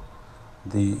controlled.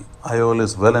 The IOL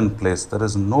is well in place. There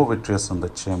is no vitreous in the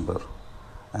chamber.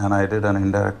 And I did an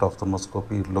indirect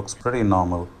ophthalmoscopy. It looks pretty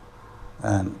normal.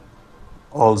 And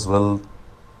all's well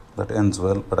that ends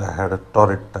well, but I had a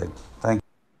torrid time.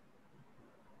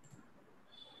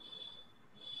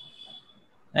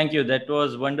 Thank you. That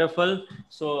was wonderful.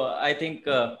 So I think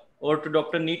over to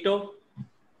Dr. Neto.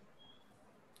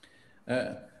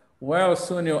 Well,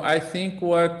 Sunil, I think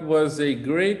what was a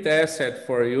great asset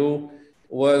for you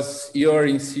was your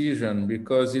incision,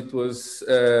 because it was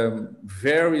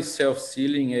very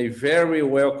self-sealing, a very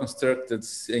well-constructed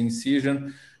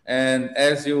incision. And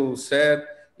as you said,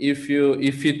 if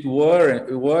it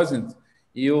wasn't,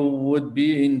 you would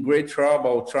be in great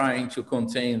trouble trying to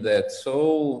contain that.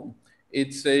 So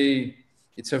it's a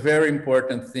very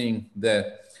important thing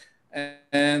that,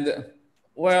 and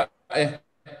well,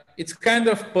 it's kind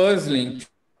of puzzling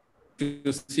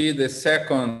to see the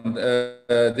second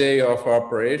day of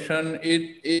operation.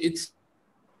 It's.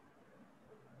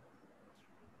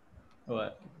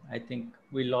 Well, I think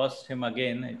we lost him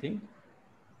again, I think.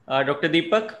 Dr.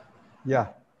 Deepak? Yeah.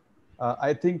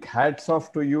 I think hats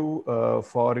off to you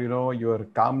for, your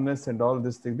calmness and all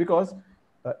these things, because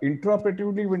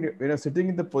intraoperatively, when you're sitting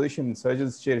in the position,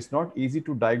 surgeon's chair, it's not easy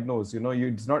to diagnose.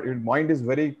 It's not, your mind is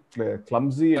very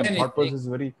clumsy and thought process is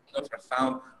very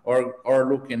ultrasound or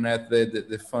looking at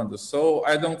the fundus. So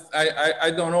I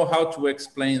don't know how to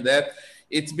explain that.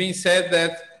 It's been said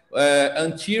that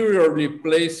anteriorly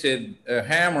placed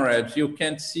hemorrhage you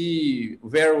can't see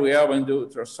very well in the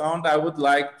ultrasound. I would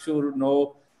like to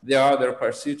know the other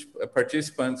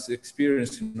participants'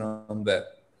 experience on that.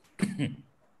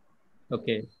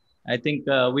 Okay. I think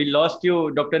we lost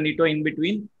you, Dr. Neto, in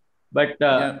between. But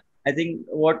Yeah. I think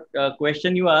what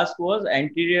question you asked was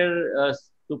anterior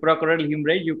suprachoroidal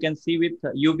hemorrhage you can see with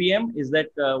UBM. Is that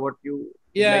what you?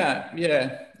 Yeah,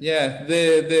 yeah.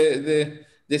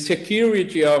 The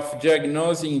security of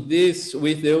diagnosing this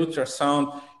with the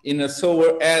ultrasound in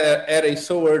at a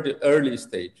so early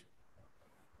stage.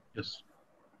 Yes.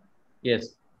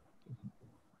 Yes.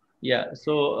 Yeah.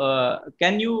 So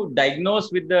can you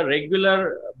diagnose with the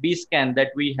regular B scan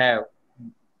that we have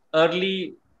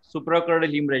early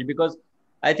suprachoroidal hemorrhage? Because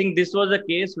I think this was a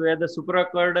case where the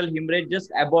suprachoroidal hemorrhage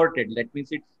just aborted. That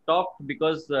means it stopped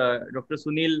because Dr.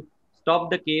 Sunil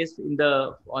stopped the case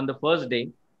on the first day.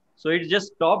 So it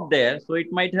just stopped there. So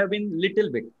it might have been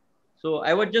little bit. So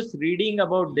I was just reading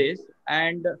about this,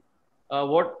 and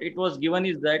what it was given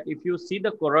is that if you see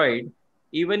the choroid,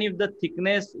 even if the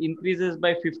thickness increases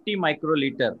by 50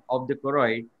 microliter of the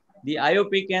choroid, the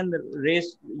IOP can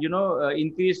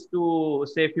increase to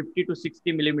say 50 to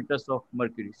 60 millimeters of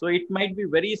mercury. So it might be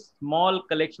very small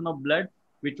collection of blood,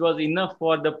 which was enough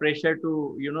for the pressure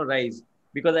to, rise.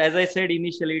 Because as I said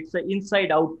initially, it's an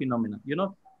inside out phenomenon.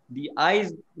 The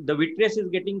eyes, the vitreous is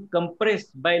getting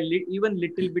compressed by even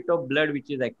little bit of blood, which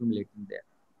is accumulating there.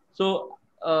 So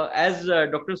as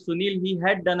Dr. Sunil, he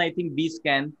had done, I think, B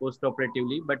scan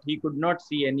post-operatively, but he could not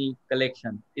see any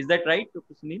collection. Is that right,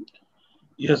 Dr. Sunil?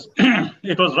 Yes,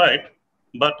 it was right.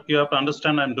 But you have to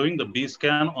understand, I'm doing the B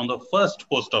scan on the first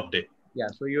post-op day. Yeah,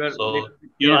 so you are. So,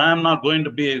 I'm not going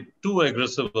to be too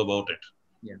aggressive about it.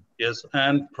 Yeah. Yes,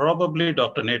 and probably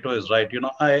Dr. Neto is right.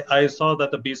 I saw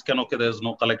that the B scan, okay, there's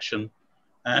no collection.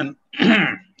 And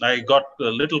I got a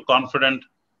little confident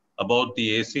about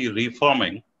the AC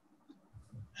reforming.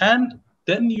 And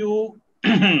then you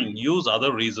use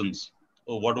other reasons.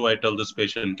 Oh, what do I tell this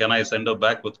patient? Can I send her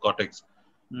back with cortex?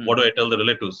 What do I tell the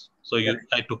relatives? So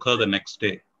I took her the next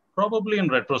day. Probably in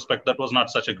retrospect, that was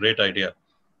not such a great idea.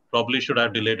 Probably should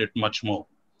have delayed it much more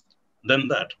than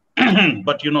that.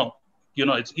 But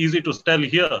it's easy to tell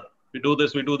here, we do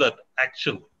this, we do that.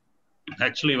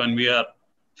 Actually, when we are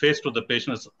faced with the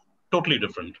patient, it's totally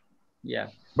different. Yeah.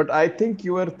 But I think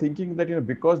you were thinking that,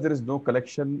 because there is no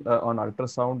collection on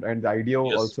ultrasound and the idea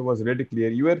also was really clear,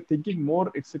 you were thinking more,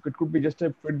 it could be just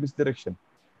a fluid misdirection.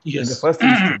 Yes. In the first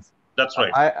instance. That's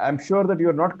right. I'm sure that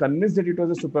you're not convinced that it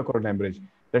was a suprachoroidal hemorrhage.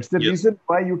 That's the reason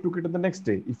why you took it on the next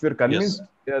day. If you're convinced,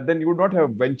 then you would not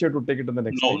have ventured to take it on the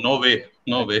next day. No way.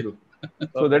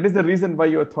 So that is the reason why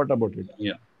you thought about it.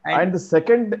 Yeah. And the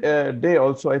second day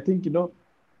also, I think,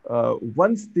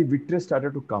 once the vitreous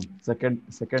started to come, second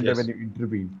day when you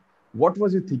intervened, what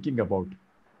was you thinking about?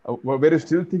 Were you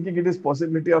still thinking it is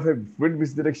possibility of a fluid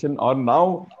misdirection, or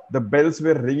now the bells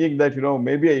were ringing that,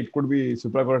 maybe it could be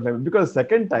suprachoroidal? Because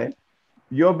second time,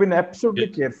 you have been absolutely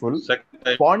careful.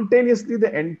 Spontaneously,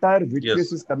 the entire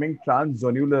vitreous is coming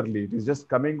transzonularly. It is just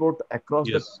coming out across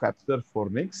the capsular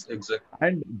fornix. Exactly.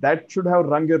 And that should have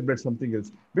rung your blood something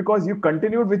else. Because you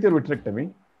continued with your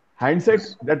vitrectomy.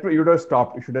 Hindsight, that you would have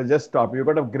stopped. You should have just stopped. You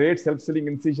got a great self-sealing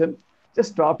incision.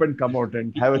 Just stop and come out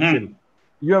and have a chill.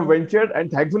 You have ventured, and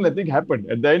thankfully nothing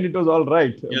happened. At the end, it was all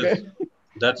right. Okay? Yes,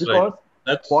 that's because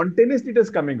right. Spontaneously it is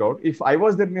coming out. If I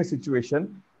was there in a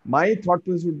situation, my thought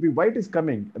process would be, why it is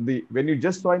coming? When you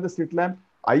just saw in the slit lamp,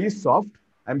 eye is soft.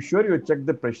 I'm sure you checked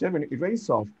the pressure. When it is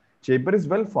soft, chamber is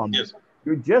well formed. Yes.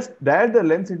 You just dial the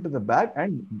lens into the back,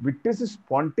 and vitreous is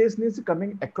spontaneously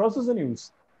coming across the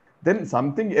news. Then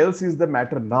something else is the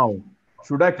matter now.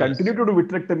 Should I continue to do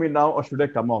vitrectomy now, or should I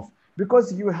come off?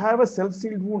 Because you have a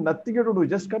self-sealed wound, nothing you have to do,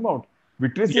 just come out.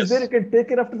 Vitreous is there, you can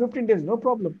take it after 15 days, no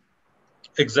problem.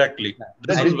 Exactly.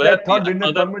 That thought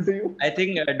didn't come into you. I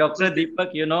think Dr.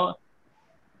 Deepak,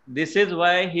 this is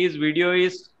why his video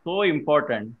is so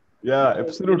important. Yeah,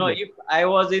 absolutely. If I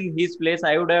was in his place,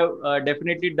 I would have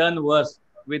definitely done worse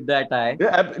with that eye.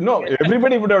 Yeah, no,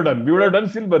 everybody would have done. We would have done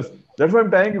still worse. That's why I'm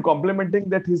telling you, complimenting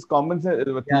that his common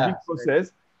thinking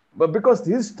process, but because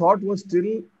his thought was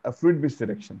still a fluid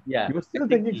misdirection. Yeah, he was still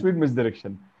thinking fluid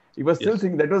misdirection. He was still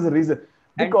thinking that was the reason.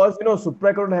 Because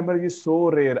suprachoroidal hemorrhage is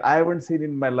so rare. I haven't seen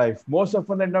in my life. Most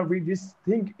often than not, we just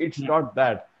think it's not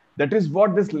that. That is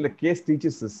what this case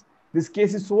teaches us. This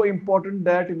case is so important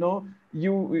that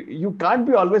you can't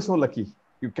be always so lucky.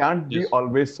 You can't be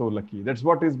always so lucky. That's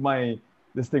what is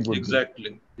this thing would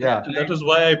exactly. Be. Yeah. And that is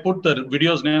why I put the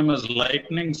video's name as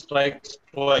Lightning Strikes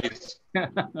Twice.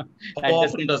 How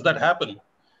often does that happen?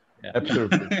 Yeah.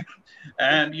 Absolutely.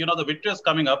 And the vitreous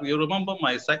coming up, you remember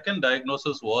my second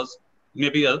diagnosis was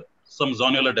maybe some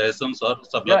zonular dehiscence or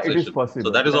subluxation. Yeah, it is possible. So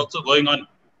that is also going on.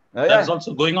 That is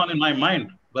also going on in my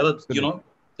mind. Whether,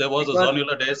 there was a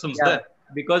zonular dehiscence there.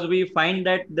 Because we find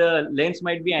that the lens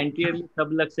might be anteriorly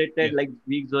subluxated, like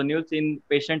weak zonules in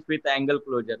patients with angle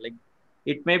closure. Like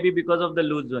it may be because of the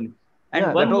loose zonule.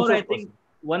 And one more, I think,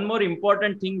 one more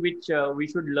important thing which we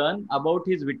should learn about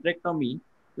his vitrectomy,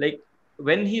 like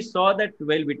when he saw that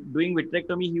while doing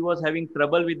vitrectomy, he was having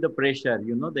trouble with the pressure,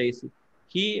 the AC.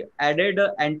 He added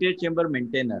an anterior chamber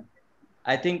maintainer.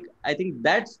 I think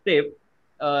that step,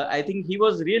 I think he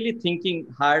was really thinking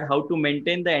hard how to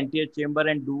maintain the anterior chamber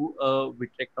and do a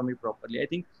vitrectomy properly. I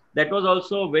think that was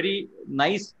also a very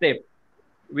nice step,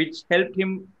 which helped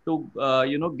him to,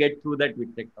 get through that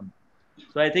vitrectomy.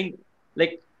 So I think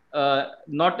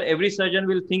not every surgeon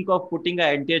will think of putting an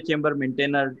anterior chamber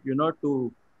maintainer,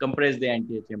 to compress the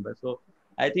anterior chamber. So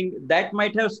I think that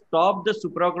might have stopped the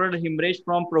suprachoroidal hemorrhage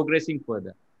from progressing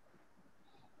further.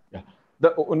 Yeah.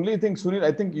 The only thing, Sunil,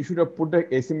 I think you should have put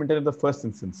the AC maintainer in the first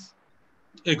instance.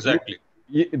 Exactly.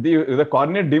 The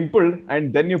cornea dimpled,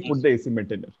 and then you put the AC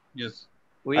maintainer. Yes.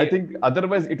 I think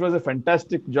otherwise it was a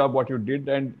fantastic job what you did,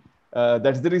 and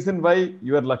that's the reason why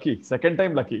you are lucky. Second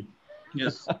time lucky.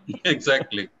 Yes,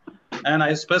 exactly. And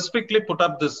I specifically put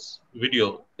up this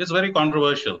video. It's very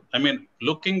controversial. I mean,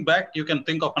 looking back, you can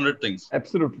think of 100 things.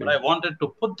 Absolutely. But I wanted to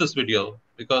put this video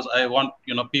because I want,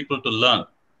 people to learn.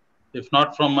 If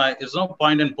not from there's no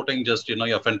point in putting just,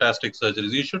 your fantastic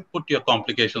surgeries. You should put your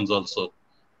complications also.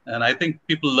 And I think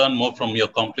people learn more from your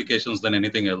complications than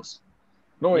anything else.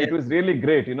 No, it was really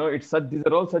great. These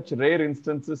are all such rare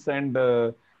instances, and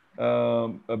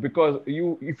because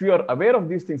if you are aware of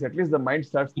these things, at least the mind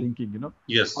starts thinking.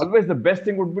 Yes. Always the best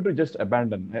thing would be to just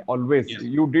abandon. Always. Yes.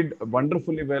 You did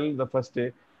wonderfully well the first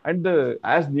day, and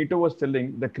as Neto was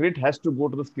telling, the crit has to go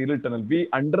to the scleral tunnel. We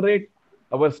underrate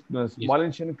our small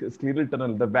incision scleral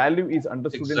tunnel. The value is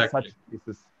understood in such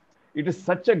cases. It is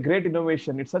such a great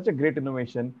innovation. It's such a great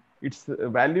innovation. Its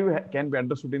value can be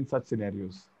understood in such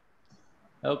scenarios.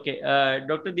 Okay,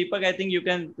 Dr. Deepak, I think you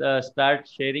can start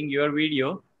sharing your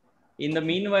video. In the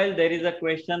meanwhile, there is a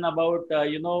question about,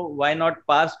 why not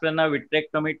pars plana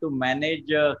vitrectomy to manage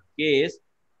a case.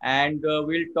 And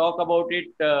we'll talk about it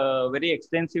very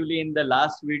extensively in the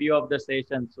last video of the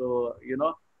session. So,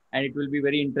 and it will be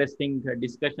very interesting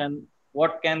discussion.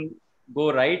 What can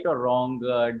go right or wrong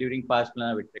during pars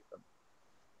plana vitrectomy?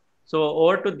 So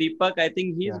over to Deepak. I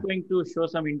think he's going to show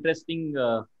some interesting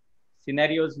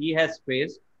scenarios he has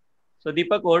faced. So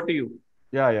Deepak, over to you.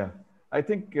 Yeah. I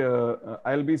think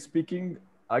I'll be speaking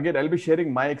again. I'll be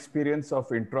sharing my experience of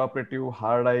intraoperative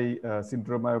hard eye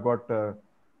syndrome. I've got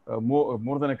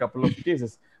more than a couple of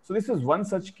cases. So this is one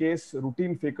such case,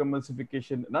 routine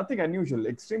phacoemulsification, nothing unusual,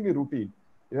 extremely routine.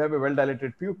 You have a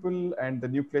well-dilated pupil and the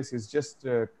nucleus is just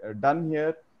done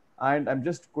here. And I'm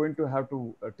just going to have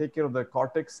to take care of the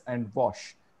cortex and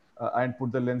wash and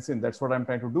put the lens in. That's what I'm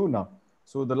trying to do now.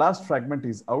 So the last fragment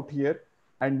is out here.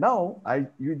 And now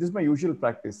this is my usual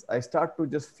practice. I start to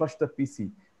just flush the PC.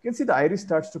 You can see the iris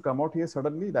starts to come out here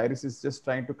suddenly. The iris is just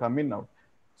trying to come in now.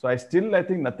 So I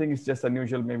think nothing is just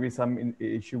unusual, maybe some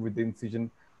issue with the incision.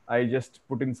 I just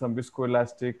put in some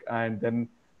viscoelastic and then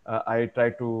I try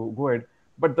to go ahead.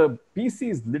 But the PC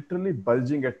is literally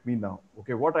bulging at me now.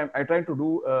 Okay, what I try to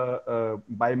do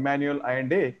by manual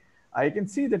I&A, I can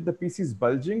see that the PC is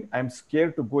bulging. I'm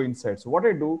scared to go inside. So what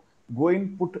I do, go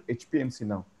in, put HPMC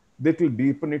now. That will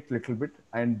deepen it a little bit.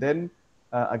 And then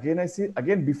again, I see,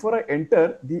 again, before I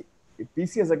enter, the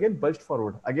PC has again bulged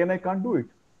forward. Again, I can't do it.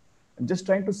 I'm just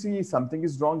trying to see something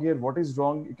is wrong here. What is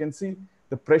wrong? You can see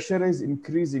the pressure is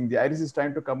increasing. The iris is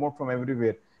trying to come out from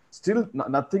everywhere. Still,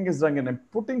 nothing is wrong. And I'm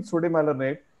putting sodium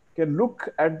hyaluronate. Can look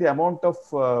at the amount of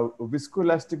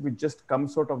viscoelastic which just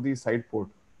comes out of the side port.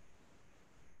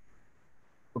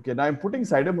 Okay, now I'm putting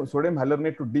sodium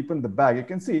hyaluronate to deepen the bag. You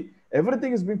can see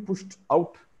everything is being pushed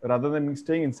out rather than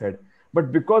staying inside.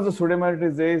 But because the sodium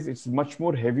hyaluronate is it's much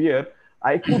more heavier,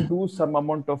 I could do some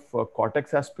amount of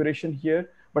cortex aspiration here.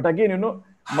 But again,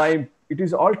 it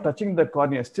is all touching the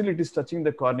cornea. Still, it is touching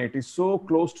the cornea. It is so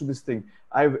close to this thing.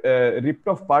 I've ripped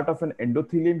off part of an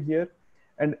endothelium here.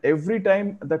 And every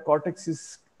time the cortex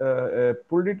is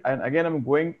pulled it, and again,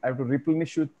 I have to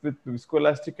replenish it with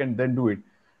viscoelastic and then do it.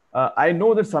 I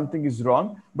know that something is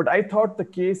wrong, but I thought the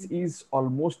case is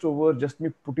almost over. Just me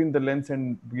put in the lens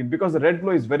and begin, because the red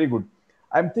glow is very good.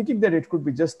 I'm thinking that it could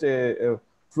be just a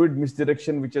fluid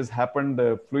misdirection which has happened.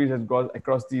 Fluid has gone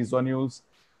across the zonules.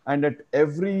 And at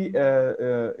every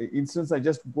instance, I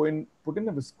just go in, put in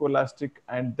a viscoelastic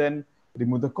and then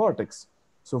remove the cortex.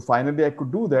 So finally, I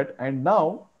could do that. And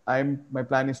now my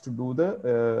plan is to do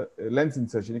the lens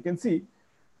insertion. You can see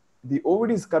the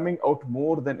OVD is coming out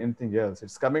more than anything else.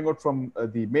 It's coming out from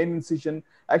the main incision.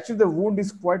 Actually, the wound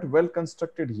is quite well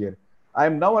constructed here.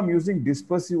 I'm using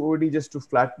dispersive OVD just to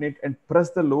flatten it and press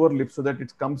the lower lip so that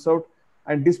it comes out.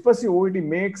 And dispersive OVD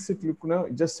makes it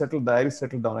look, just settle, the iris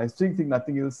settle down. I think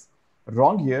nothing else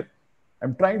wrong here.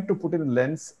 I'm trying to put in a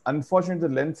lens. Unfortunately,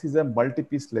 the lens is a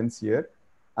multi-piece lens here.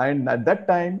 And at that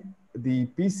time, the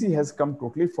PC has come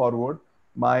totally forward.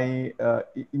 My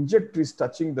injector is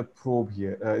touching the probe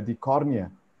here, the cornea.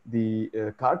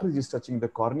 The cartridge is touching the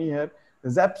cornea here.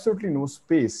 There's absolutely no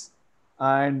space.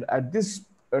 And at this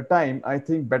time, I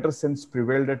think better sense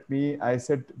prevailed at me. I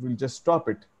said, we'll just stop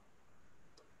it.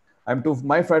 To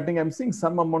my frightening, I'm seeing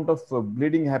some amount of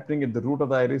bleeding happening at the root of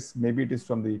the iris. Maybe it is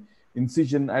from the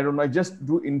incision. I don't know. I just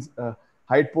do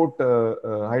hide port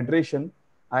hydration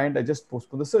and I just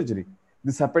postpone the surgery.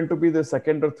 This happened to be the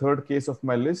second or third case of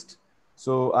my list.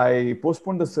 So I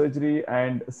postponed the surgery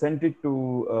and sent it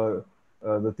to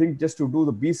the thing just to do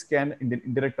the B scan in the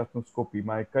indirect ophthalmoscopy.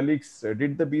 My colleagues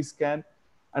did the B scan.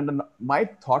 And my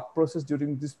thought process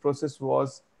during this process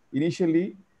was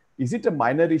initially, is it a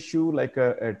minor issue like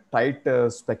a tight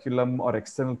speculum or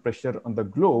external pressure on the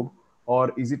globe,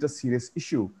 or is it a serious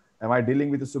issue? Am I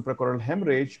dealing with a suprachoroidal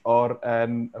hemorrhage or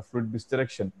a fluid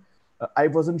misdirection? I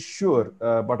wasn't sure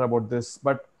about this,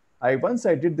 but once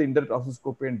I did the indirect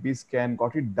ophthalmoscopy and B scan,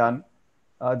 got it done.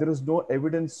 There was no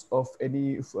evidence of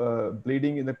any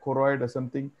bleeding in the choroid or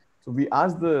something. So we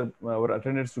asked our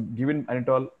attendants to give in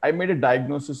mannitol. I made a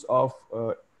diagnosis of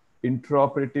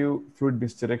intraoperative fluid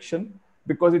misdirection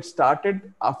because it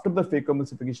started after the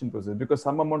phacoemulsification process, because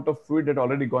some amount of fluid had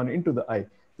already gone into the eye.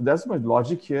 So that's my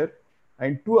logic here.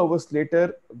 And 2 hours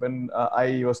later, when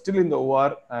I was still in the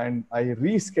OR and I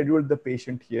rescheduled the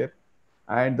patient here,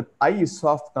 and the eye is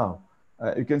soft now.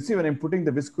 You can see when I'm putting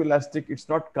the viscoelastic, it's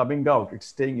not coming out, it's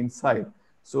staying inside.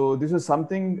 So this is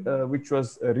something which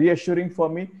was reassuring for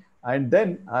me. And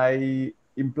then I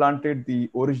implanted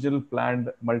the original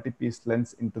planned multi-piece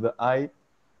lens into the eye.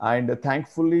 And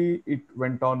thankfully, it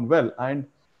went on well. And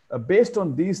based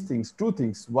on these things, 2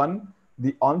 things. One,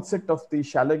 the onset of the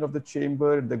shallowing of the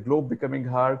chamber, the globe becoming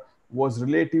hard, was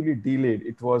relatively delayed.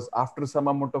 It was after some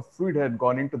amount of fluid had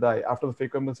gone into the eye, after the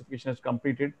phacoemulsification has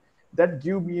completed. That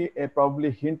gave me a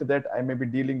probably hint that I may be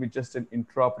dealing with just an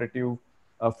intraoperative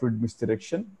fluid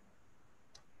misdirection.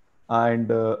 And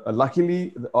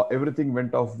luckily, everything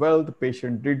went off well. The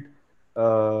patient did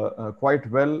quite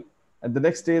well. And the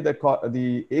next day,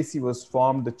 the AC was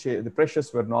formed, the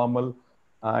pressures were normal,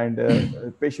 and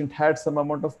the patient had some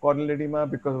amount of corneal edema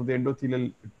because of the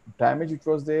endothelial damage which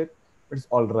was there, but it's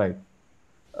all right.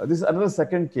 This is another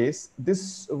second case.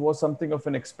 This was something of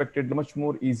an expected, much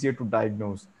more easier to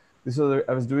diagnose.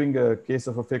 I was doing a case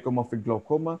of a phacomorphic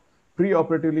glaucoma.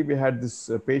 Pre-operatively, we had this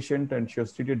patient and she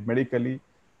was treated medically.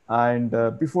 And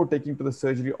before taking to the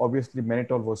surgery, obviously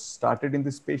mannitol was started in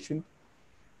this patient.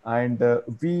 And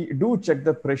we do check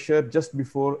the pressure just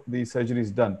before the surgery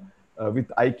is done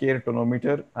with eye care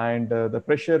tonometer. And the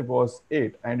pressure was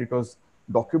 8 and it was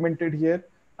documented here.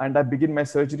 And I begin my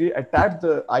surgery. I tapped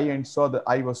the eye and saw the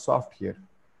eye was soft here.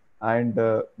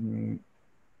 And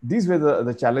these were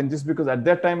the challenges, because at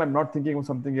that time I'm not thinking of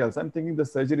something else. I'm thinking the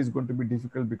surgery is going to be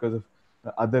difficult because of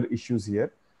other issues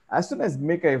here. As soon as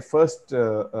make a first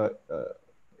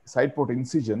side port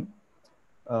incision,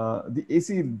 the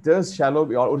AC does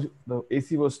shallow, or the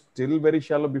AC was still very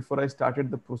shallow before I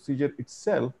started the procedure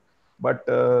itself. But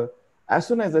as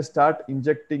soon as I start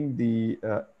injecting the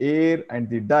air and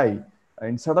the dye,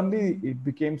 and suddenly it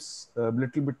becomes a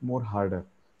little bit more harder.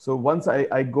 So once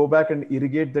I go back and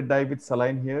irrigate the dye with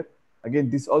saline here, again,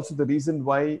 this also the reason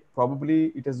why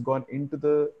probably it has gone into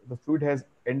the fluid has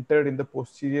entered in the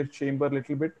posterior chamber a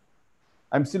little bit.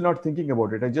 I'm still not thinking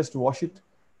about it. I just wash it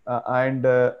and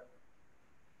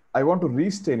I want to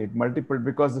restain it multiple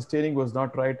because the staining was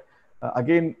not right.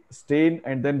 Again, stain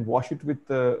and then wash it with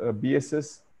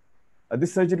BSS.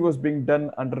 This surgery was being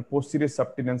done under posterior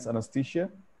subtenance anesthesia.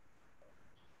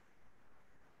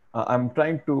 I'm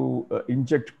trying to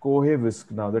inject Cohevisc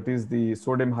now, that is the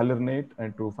sodium hyaluroniate,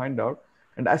 and to find out.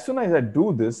 And as soon as I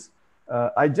do this,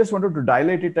 I just wanted to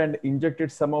dilate it and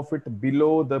injected some of it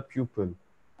below the pupil.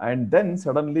 And then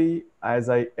suddenly, as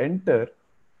I enter,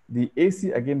 the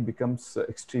AC again becomes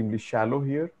extremely shallow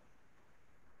here.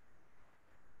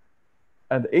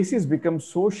 And the AC has become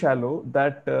so shallow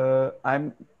that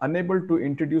I'm unable to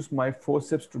introduce my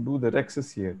forceps to do the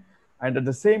rexus here. And at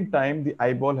the same time, the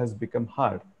eyeball has become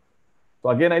hard. So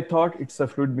again, I thought it's a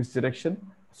fluid misdirection.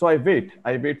 So I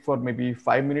wait for maybe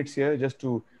 5 minutes here just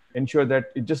to ensure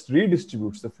that it just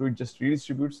redistributes, the fluid just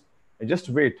redistributes. I just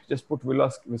wait, just put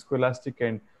viscoelastic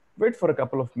and wait for a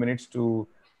couple of minutes to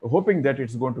hoping that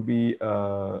it's going to be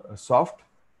soft,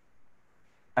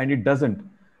 and it doesn't.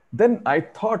 Then I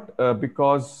thought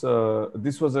because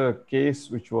this was a case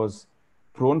which was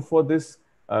prone for this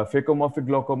phacomorphic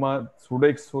glaucoma,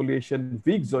 pseudoexfoliation,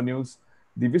 weak zonules,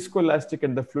 the viscoelastic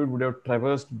and the fluid would have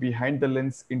traversed behind the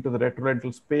lens into the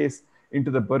retrodental space, into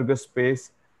the Burger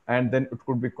space, and then it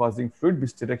could be causing fluid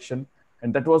misdirection.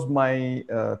 And that was my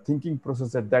thinking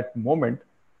process at that moment.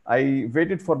 I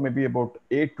waited for maybe about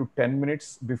 8 to 10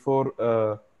 minutes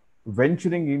before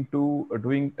venturing into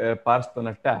doing a pars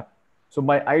plana tap. So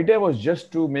my idea was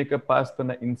just to make a pars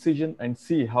plana incision and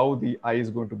see how the eye is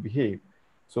going to behave.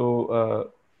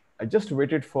 So I just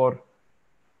waited for,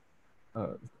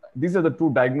 these are the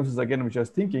two diagnoses again, which I was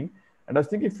thinking. And I was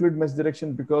thinking fluid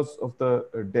misdirection because of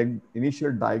the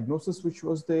initial diagnosis which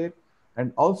was there.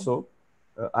 And also,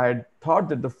 I had thought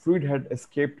that the fluid had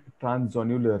escaped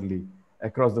transzonularly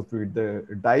across the fluid. The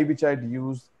dye which I had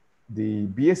used, the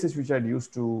BSH which I had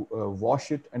used to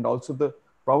wash it, and also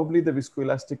probably the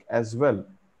viscoelastic as well.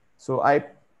 So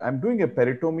I'm doing a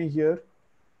peritomy here,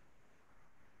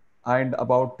 and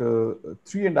about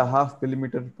 3.5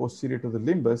 millimeter posterior to the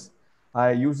limbus.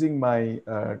 Using my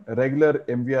regular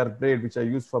MVR blade, which I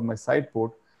use for my side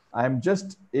port, aim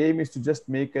is to just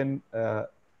make an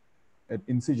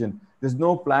incision. There's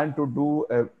no plan to do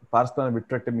a pars plana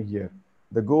vitrectomy here.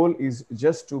 The goal is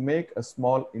just to make a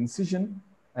small incision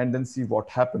and then see what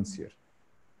happens here.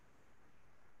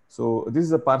 So this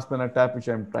is a pars plana tap which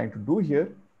I'm trying to do here.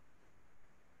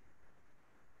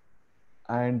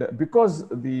 And because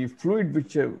the fluid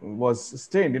which was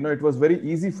stained, it was very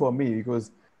easy for me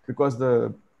because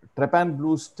the trypan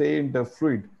blue stained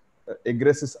fluid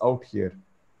egresses out here.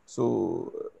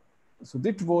 So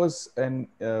that was, and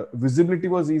visibility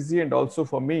was easy, and also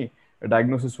for me, a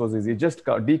diagnosis was easy. Just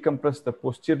decompress the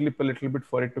posterior lip a little bit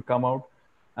for it to come out.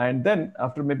 And then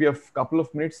after maybe a couple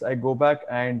of minutes, I go back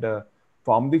and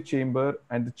form the chamber,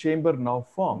 and the chamber now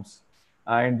forms.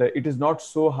 And it is not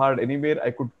so hard anywhere. I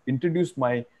could introduce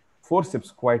my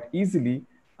forceps quite easily,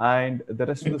 and the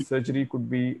rest of the surgery could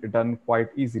be done quite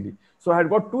easily. So I had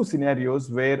got two scenarios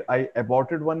where I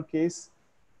aborted one case,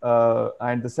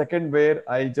 and the second where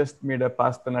I just made a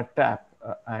pars plana tap,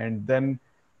 and then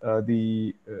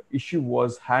the issue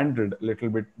was handled a little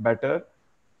bit better.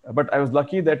 But I was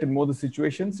lucky that in most of the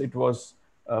situations, it was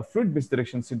fluid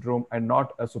misdirection syndrome and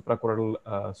not a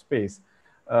suprachoroidal space.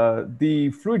 The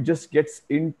fluid just gets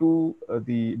into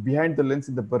the behind the lens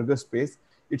in the Burger space.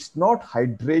 It's not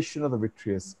hydration of the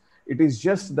vitreous. It is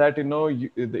just that,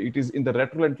 it is in the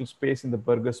retrolental space in the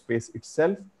Burger space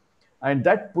itself. And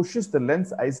that pushes the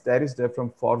lens iris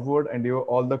diaphragm forward and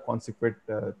all the consequent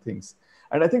things.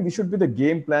 And I think this should be the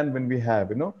game plan when we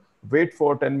have, wait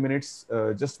for 10 minutes,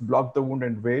 just block the wound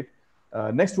and wait.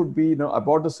 Next would be,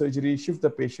 abort the surgery, shift the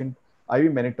patient,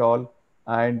 IV mannitol.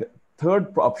 And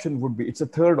third option would be, it's a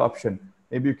third option.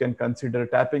 Maybe you can consider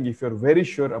tapping if you're very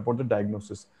sure about the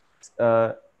diagnosis.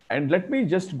 And let me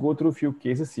just go through a few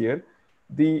cases here.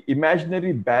 The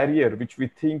imaginary barrier, which we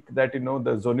think that, the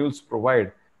zonules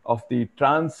provide of the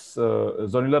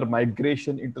zonular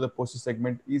migration into the posterior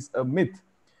segment is a myth.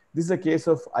 This is a case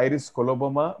of iris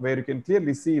coloboma, where you can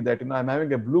clearly see that, I'm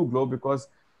having a blue glow because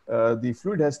the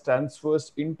fluid has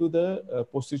transversed into the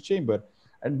posterior chamber.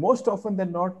 And most often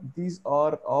than not, these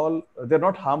are all, they're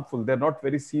not harmful. They're not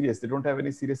very serious. They don't have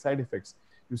any serious side effects.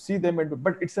 You see them,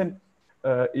 but it's an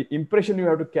impression you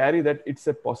have to carry that it's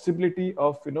a possibility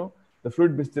of, the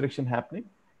fluid misdirection happening.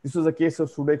 This was a case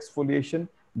of pseudoexfoliation,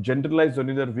 generalized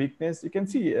zonular weakness. You can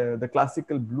see the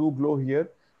classical blue glow here,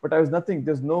 but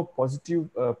there's no positive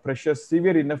pressure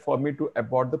severe enough for me to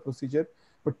abort the procedure.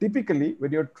 But typically,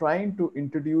 when you're trying to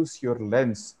introduce your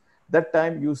lens, that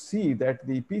time you see that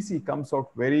the PC comes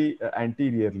out very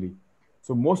anteriorly.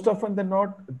 So most often than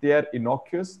not, they are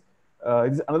innocuous.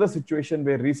 This is another situation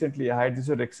where recently I had this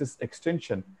rhexis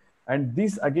extension. And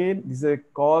this again is a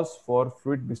cause for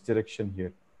fluid misdirection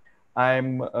here.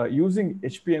 I'm using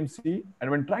HPMC, and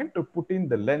when trying to put in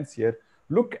the lens here,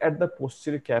 look at the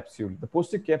posterior capsule. The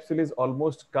posterior capsule is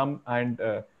almost come and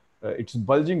it's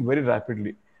bulging very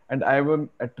rapidly. And I am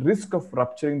at risk of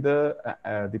rupturing the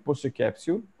posterior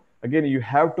capsule. Again, you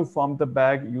have to form the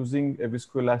bag using a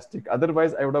viscoelastic.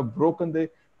 Otherwise, I would have broken the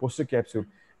posterior capsule.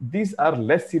 These are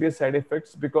less serious side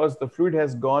effects because the fluid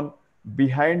has gone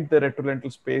behind the retrolental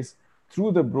space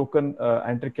through the broken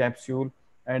anterior capsule,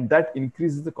 and that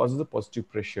increases the causes of positive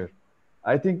pressure.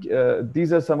 I think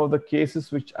these are some of the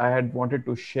cases which I had wanted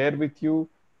to share with you.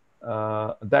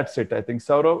 That's it. I think,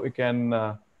 Sourabh, we can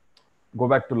go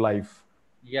back to life.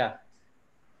 Yeah.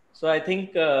 So I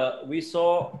think we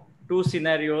saw two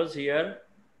scenarios here.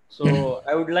 So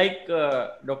I would like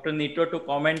Dr. Neto to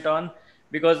comment on,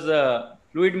 because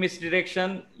fluid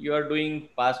misdirection, you are doing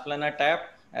pars plana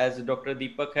tap, as Dr.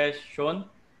 Deepak has shown.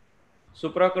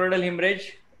 Suprachoroidal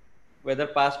hemorrhage, whether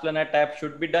pars plana tap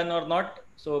should be done or not.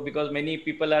 So because many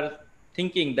people are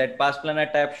thinking that pars plana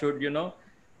tap should,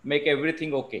 make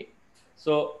everything okay.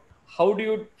 So how do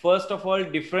you first of all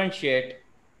differentiate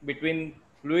between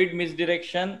fluid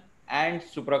misdirection and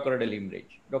suprachoroidal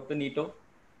hemorrhage? Dr. Neto?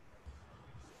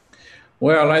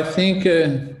 Well, I think,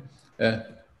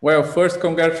 first,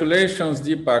 congratulations,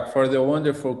 Deepak, for the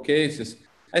wonderful cases.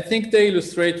 I think they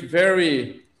illustrate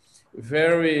very,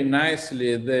 very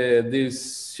nicely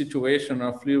this situation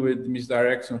of fluid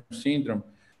misdirection syndrome.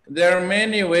 There are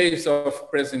many ways of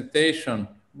presentation,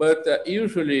 but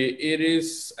usually it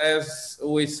is as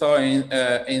we saw in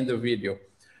the video.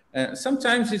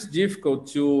 Sometimes it's difficult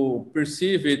to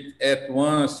perceive it at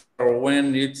once or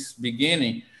when it's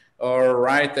beginning or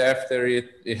right after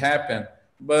it happened.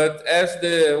 But as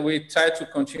we try to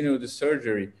continue the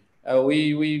surgery,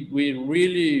 we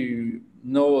really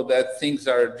know that things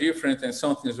are different and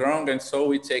something's wrong, and so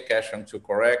we take action to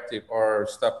correct it or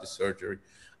stop the surgery.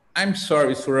 I'm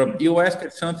sorry, Sourabh, you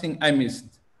asked something I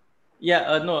missed.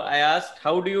 Yeah, no, I asked,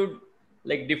 how do you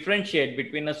differentiate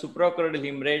between a suprachoroidal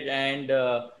hemorrhage and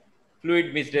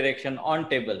fluid misdirection on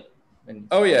table?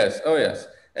 Oh yes.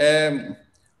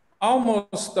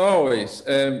 Almost always,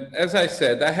 as I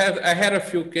said, I had a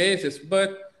few cases,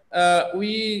 but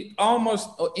we almost,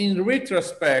 in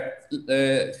retrospect,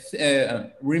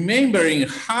 remembering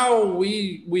how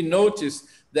we noticed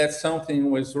that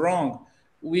something was wrong,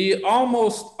 we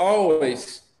almost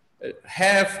always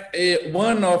have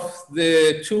one of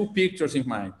the two pictures in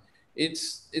mind.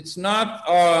 It's not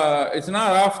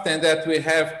often that we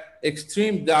have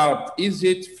extreme doubt. Is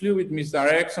it fluid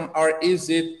misdirection or is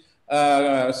it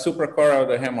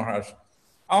suprachoroidal hemorrhage?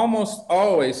 Almost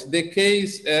always the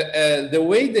case, the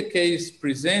way the case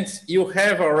presents, you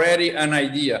have already an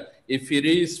idea if it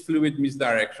is fluid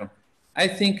misdirection. I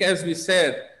think, as we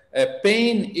said,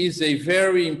 pain is a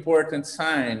very important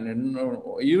sign. And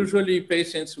usually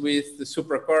patients with the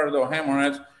suprachoroidal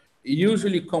hemorrhage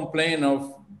usually complain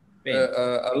of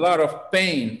a lot of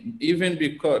pain, even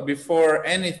before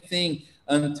anything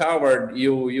untoward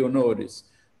you notice.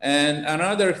 And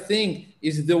another thing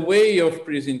is the way of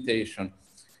presentation.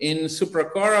 In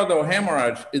suprachoroidal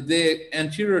hemorrhage, the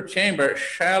anterior chamber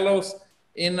shallows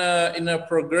in a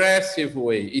progressive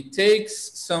way. It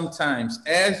takes some time.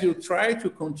 As you try to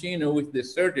continue with the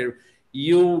surgery,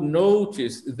 you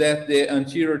notice that the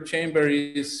anterior chamber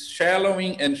is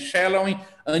shallowing and shallowing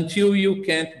until you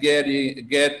can't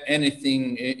get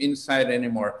anything inside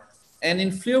anymore. And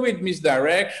in fluid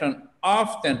misdirection,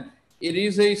 often it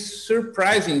is a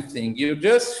surprising thing. You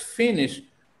just finish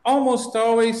almost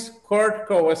always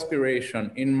cortical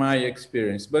aspiration in my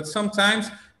experience, but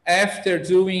sometimes after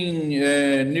doing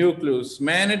nucleus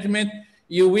management,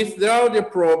 you withdraw the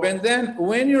probe, and then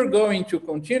when you're going to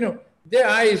continue, the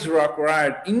eye is rock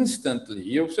hard instantly.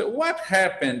 You say, what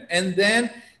happened? And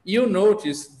then you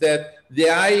notice that the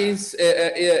eye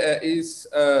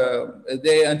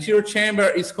the anterior chamber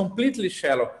is completely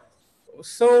shallow.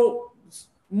 So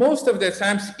most of the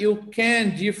times you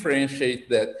can differentiate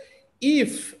that.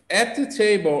 If at the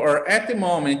table or at the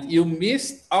moment you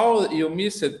missed all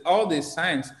these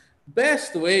signs,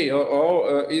 best way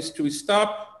is to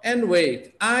stop and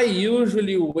wait. I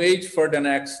usually wait for the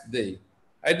next day.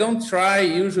 I don't try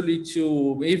usually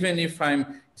to, even if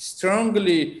I'm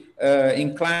strongly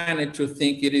inclined to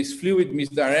think it is fluid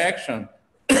misdirection,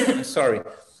 sorry,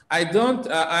 I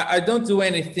don't do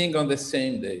anything on the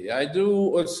same day. I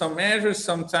do some measures,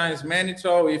 sometimes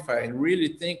mannitol if I really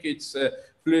think it's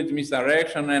fluid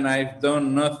misdirection and I've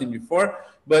done nothing before.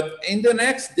 But in the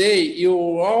next day, you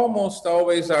almost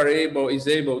always is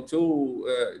able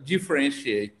to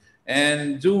differentiate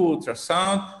and do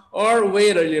ultrasound or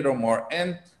wait a little more.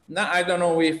 And now I don't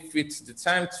know if it's the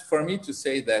time for me to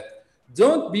say that.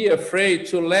 Don't be afraid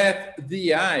to let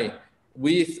the eye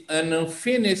with an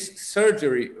unfinished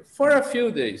surgery for a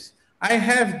few days. I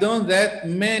have done that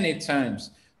many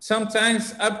times,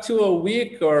 sometimes up to a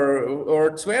week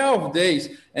or 12 days,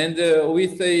 and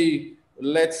with a,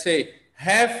 let's say,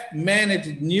 half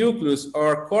managed nucleus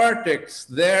or cortex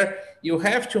there, you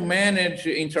have to manage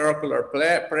intraocular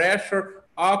pressure,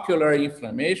 ocular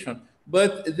inflammation,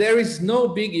 but there is no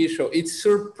big issue. It's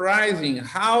surprising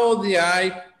how the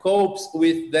eye copes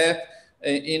with that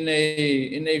in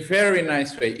a very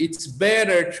nice way. It's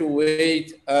better to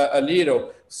wait a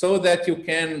little so that you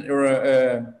can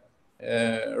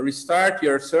restart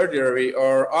your surgery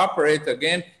or operate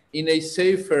again in a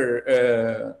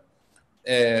safer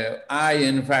eye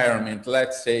environment,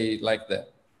 let's say like that.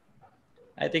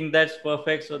 I think that's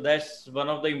perfect. So that's one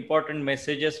of the important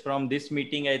messages from this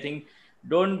meeting. I think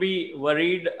don't be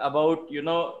worried about,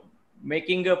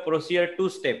 making a procedure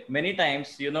two-step. Many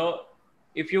times,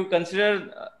 if you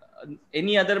consider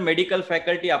any other medical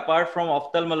faculty apart from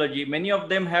ophthalmology, many of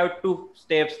them have 2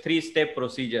 steps, 3-step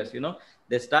procedures.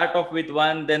 They start off with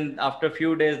one, then after a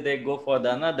few days they go for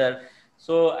the another.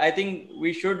 So I think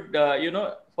we should,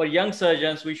 for young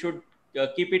surgeons, we should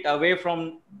keep it away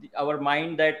from our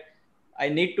mind that I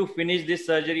need to finish this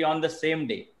surgery on the same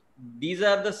day. These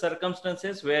are the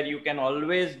circumstances where you can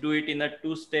always do it in a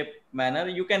 2-step manner.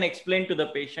 You can explain to the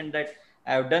patient that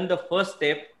I have done the first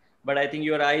step, but I think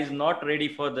your eye is not ready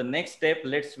for the next step.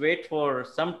 Let's wait for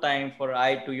some time for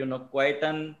eye to,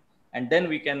 quieten, and then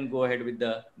we can go ahead with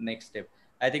the next step.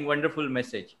 I think wonderful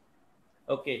message.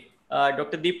 Okay.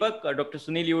 Dr. Deepak, Dr.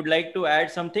 Sunil, you would like to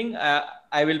add something?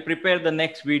 I will prepare the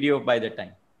next video by the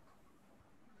time.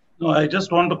 No, I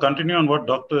just want to continue on what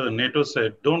Dr. Neto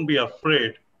said. Don't be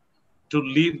afraid to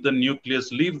leave the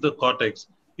nucleus, leave the cortex.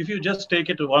 If you just take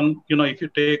it if you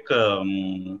take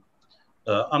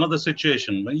another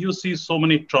situation, when you see so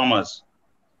many traumas,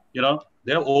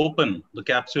 they're open, the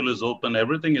capsule is open,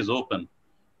 everything is open.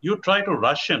 You try to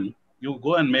rush in, you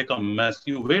go and make a mess,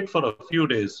 you wait for a few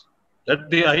days, let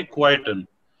the eye quieten.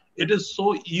 It is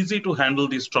so easy to handle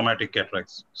these traumatic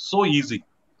cataracts, so easy.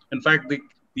 In fact, the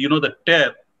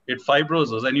tear, it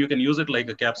fibroses and you can use it like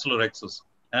a capsular excess.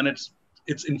 And it's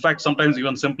in fact sometimes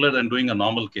even simpler than doing a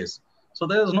normal case. So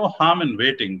there is no harm in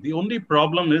waiting. The only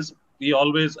problem is we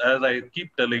always, as I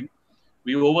keep telling,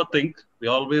 we overthink.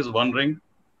 We're always wondering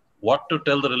what to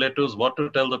tell the relatives, what to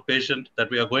tell the patient that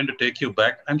we are going to take you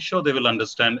back. I'm sure they will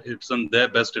understand it's in their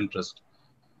best interest.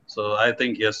 So I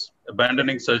think, yes,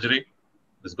 abandoning surgery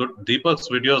is good. Deepak's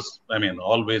videos,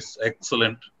 always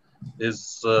excellent.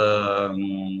 His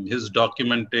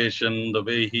documentation, the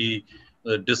way he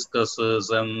discusses,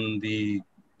 and the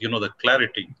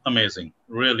clarity, amazing,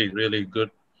 really, really good.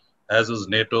 As is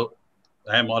Neto.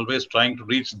 I am always trying to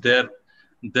reach their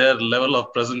level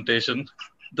of presentation.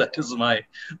 That is my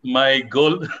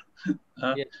goal.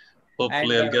 Yeah.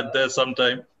 Hopefully, I'll get there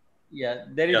sometime. Yeah,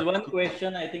 there is one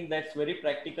question. I think that's very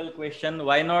practical question.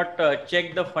 Why not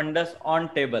check the fundus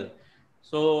on table?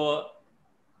 So,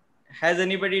 has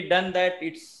anybody done that?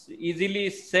 It's easily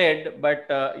said, but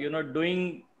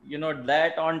doing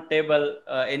that on table.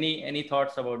 Any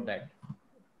thoughts about that?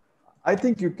 I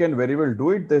think you can very well do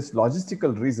it. There's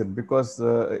logistical reason because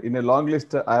in a long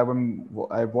list, I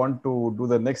want to do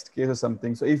the next case or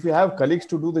something. So if you have colleagues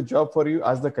to do the job for you,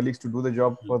 ask the colleagues to do the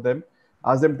job for them.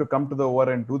 Ask them to come to the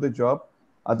OR and do the job.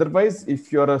 Otherwise,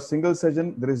 if you're a single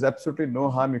surgeon, there is absolutely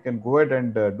no harm. You can go ahead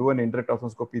and do an indirect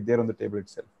ophthalmoscopy there on the table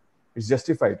itself. It's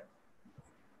justified.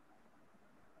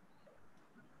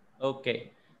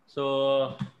 Okay.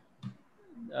 So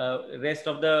rest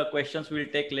of the questions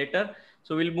we'll take later.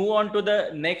 So we'll move on to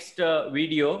the next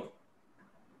video.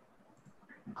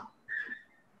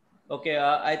 Okay,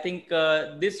 I think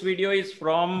this video is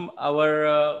from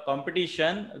our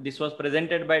competition. This was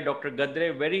presented by Dr.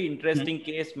 Gadre. Very interesting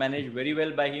case, managed very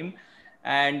well by him.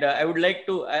 And I would like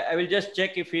to, I will just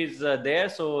check if he's there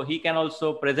so he can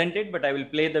also present it, but I will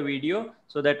play the video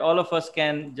so that all of us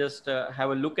can just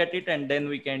have a look at it and then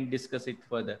we can discuss it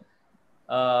further.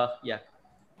 Yeah.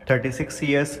 36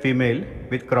 years female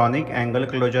with chronic angle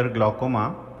closure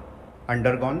glaucoma,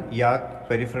 undergone YAG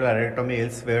peripheral iridotomy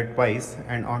elsewhere twice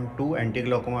and on 2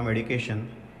 anti-glaucoma medication,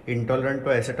 intolerant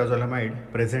to acetazolamide,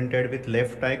 presented with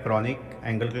left eye chronic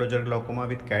angle closure glaucoma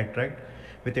with cataract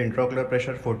with intraocular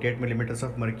pressure 48 millimeters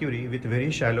of mercury with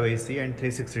very shallow AC and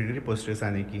 360-degree posterior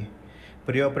synecdoche.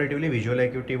 Preoperatively, visual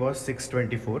acuity was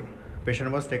 624.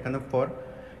 Patient was taken up for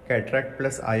cataract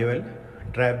plus IOL,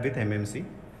 trap with MMC.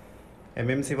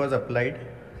 MMC was applied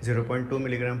 0.2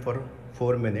 milligram for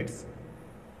 4 minutes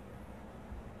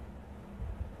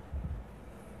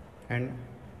and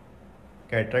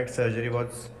cataract surgery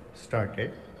was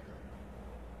started.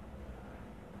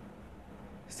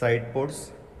 Side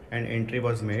ports and entry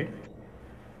was made.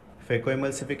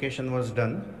 Phacoemulsification was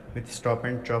done with stop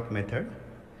and chop method.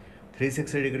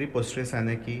 360-degree posterior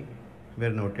synecdoche were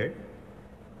noted.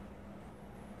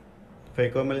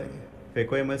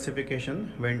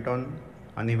 Phacoemulsification went on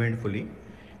uneventfully.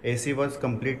 AC was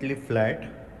completely flat,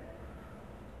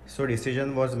 so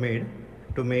decision was made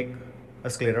to make a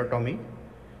sclerotomy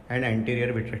and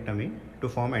anterior vitrectomy to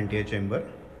form anterior chamber,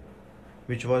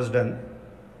 which was done.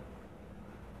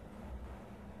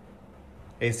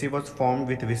 AC was formed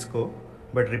with visco,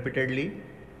 but repeatedly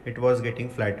it was getting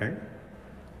flattened,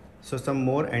 so some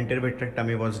more anterior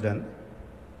vitrectomy was done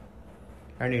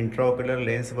and intraocular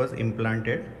lens was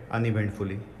implanted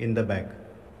uneventfully in the back.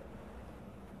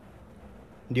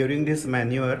 During this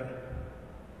maneuver,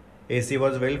 AC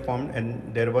was well formed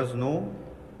and there was no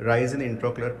rise in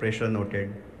intraocular pressure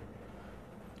noted.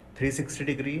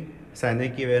 360-degree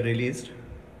synecdoche were released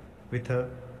with a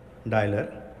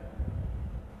dialer.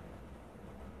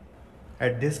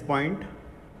 At this point,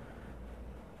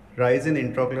 rise in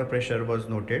intraocular pressure was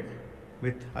noted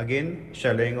with again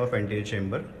shallowing of anterior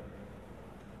chamber.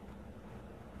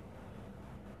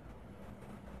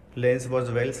 Lens was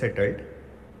well settled.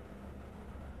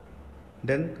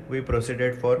 Then we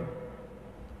proceeded for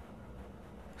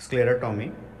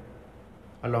sclerotomy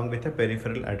along with a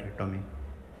peripheral iridotomy,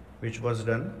 which was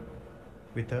done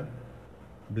with a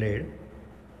blade.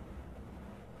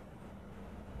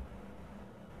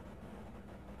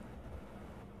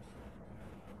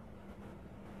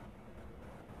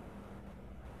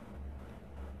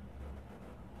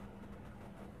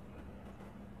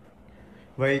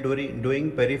 While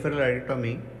doing peripheral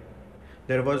iridotomy,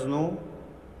 there was no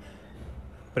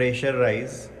pressure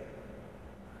rise.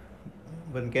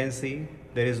 One can see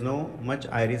there is no much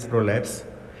iris prolapse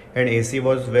and AC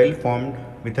was well formed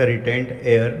with a retained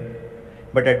air,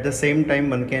 but at the same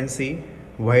time one can see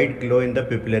white glow in the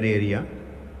pupillary area,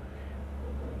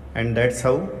 and that's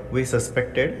how we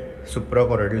suspected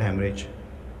suprachoroidal hemorrhage.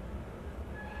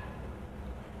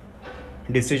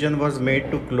 Decision was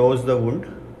made to close the wound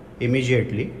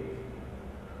immediately,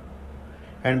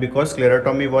 and because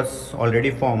sclerotomy was already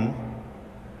formed,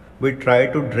 we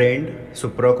tried to drain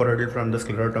suprachoroidal from the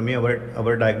sclerotomy.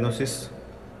 Our diagnosis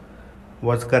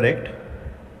was correct,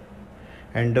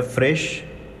 and the fresh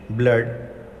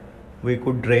blood we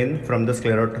could drain from the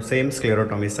same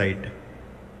sclerotomy site.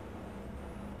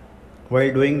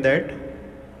 While doing that,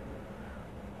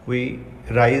 we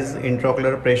raise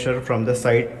intraocular pressure from the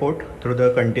side port through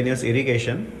the continuous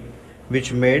irrigation,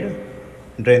 which made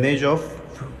drainage of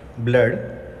blood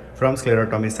from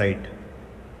sclerotomy site.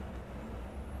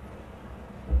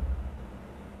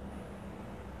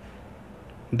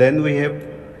 Then we have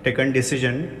taken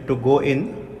decision to go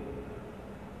in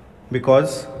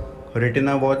because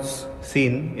retina was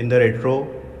seen in the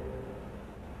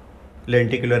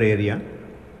retrolenticular area,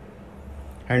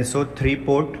 and so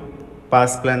 3-port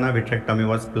pars plana vitrectomy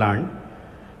was planned.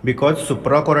 Because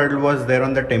suprachoroidal was there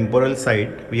on the temporal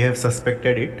side, we have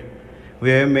suspected it.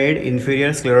 We have made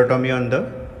inferior sclerotomy on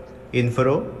the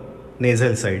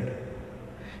inferonasal side.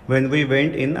 When we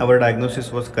went in, our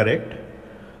diagnosis was correct.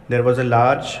 There was a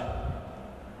large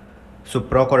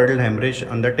suprachoroidal hemorrhage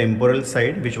on the temporal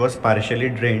side which was partially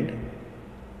drained.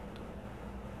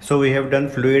 So we have done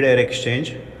fluid air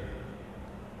exchange,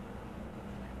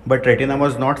 but retina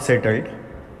was not settled.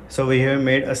 So we have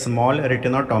made a small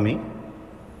retinotomy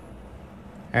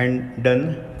and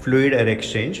done fluid air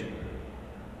exchange.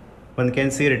 One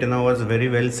can see retina was very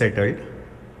well settled.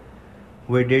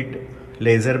 We did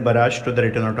laser barrage to the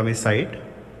retinotomy site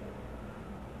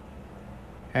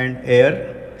and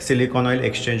air silicone oil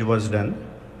exchange was done.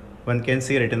 One can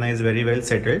see retina is very well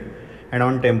settled, and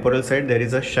on temporal side there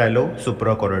is a shallow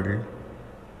suprachoroidal.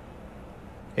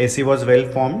 AC was well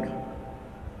formed.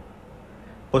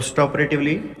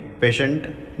 Postoperatively, patient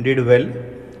did well.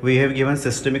 We have given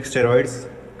systemic steroids,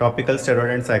 topical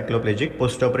steroid and cycloplegic.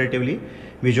 Postoperatively,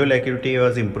 visual acuity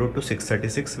was improved to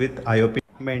 636 with IOP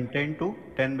maintained to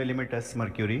 10 millimeters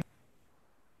mercury.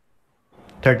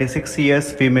 36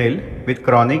 years female with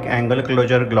chronic angle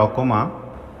closure glaucoma,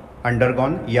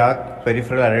 undergone YAG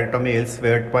peripheral area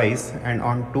elsewhere twice and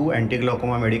on 2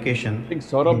 anti-glaucoma medication. I think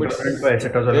Sourabh, it's Intolerant to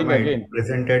playing acetazolamide, again.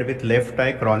 presented with left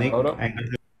eye chronic Sourabh? angle.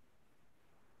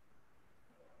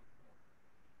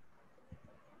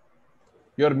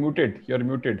 You're muted. You're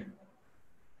muted.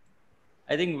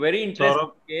 I think very interesting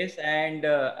Sourabh? case, and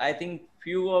I think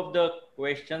few of the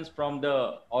questions from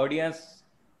the audience,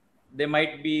 they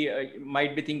might be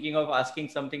thinking of asking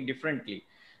something differently,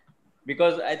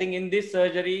 because I think in this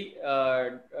surgery,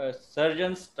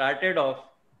 surgeons started off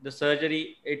the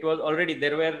surgery. It was already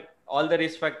there were all the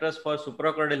risk factors for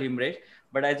suprachoroidal hemorrhage,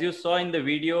 but as you saw in the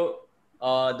video,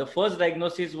 the first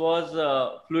diagnosis was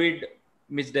fluid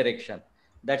misdirection.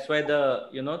 That's why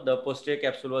the posterior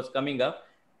capsule was coming up,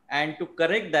 and to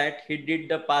correct that, he did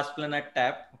the pars plana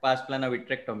tap, pars plana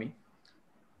vitrectomy,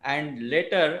 and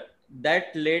later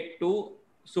that led to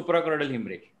suprachoroidal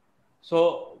hemorrhage.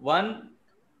 So one,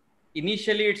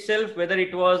 initially itself, whether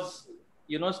it was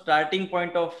starting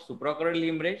point of suprachoroidal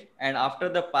hemorrhage, and after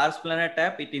the pars plana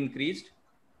tap it increased,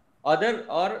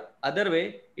 other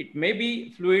way, it may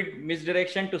be fluid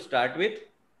misdirection to start with,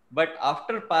 but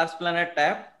after pars plana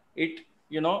tap it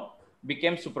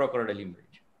became suprachoroidal hemorrhage.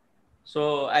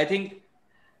 So I think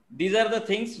these are the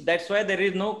things. That's why there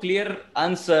is no clear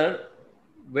answer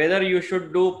whether you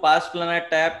should do pars plana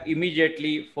tap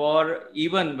immediately, for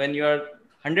even when you are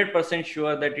 100%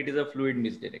 sure that it is a fluid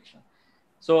misdirection.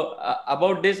 So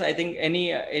about this, I think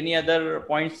any other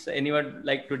points anyone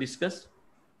like to discuss?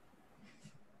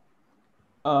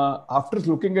 After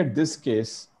looking at this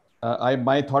case,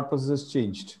 my thought process has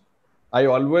changed. I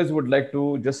always would like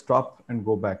to just stop and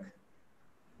go back.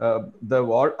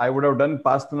 I would have done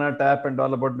pars plana tap and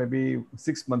all about maybe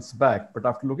 6 months back. But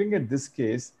after looking at this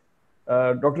case,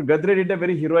 Dr. Gadre did a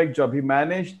very heroic job. He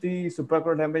managed the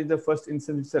suprachoroidal hemorrhage in the first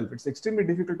instance itself. It's extremely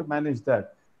difficult to manage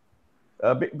that.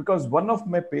 Because one of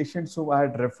my patients who I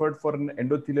had referred for an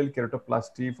endothelial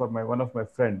keratoplasty for one of my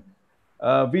friend,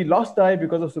 we lost the eye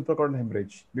because of suprachoroidal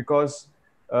hemorrhage, because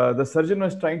the surgeon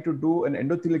was trying to do an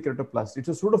endothelial keratoplasty. It's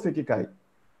a pseudophakic eye,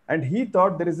 and he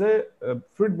thought there is a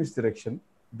fluid misdirection.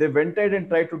 They went ahead and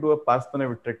tried to do a pars plana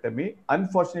vitrectomy.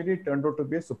 Unfortunately, it turned out to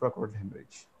be a suprachoroidal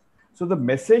hemorrhage. So the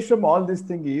message from all this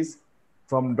thing is,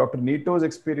 from Dr. Neto's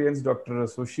experience, Dr.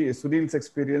 Sunil's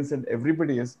experience, and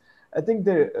everybody is, I think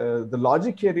the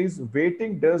logic here is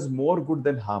waiting does more good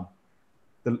than harm.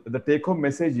 The take-home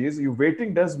message is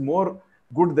waiting does more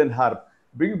good than harm.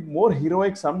 Being more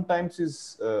heroic sometimes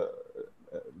is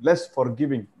less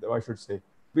forgiving, I should say.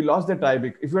 We lost that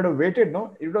eye. If we had waited,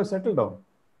 no, it would have settled down.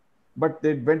 But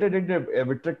they went and did a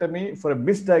vitrectomy for a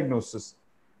misdiagnosis.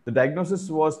 The diagnosis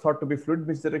was thought to be fluid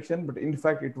misdirection, but in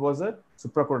fact, it was a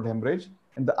suprachoroidal hemorrhage,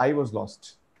 and the eye was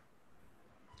lost.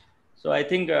 So I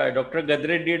think Dr.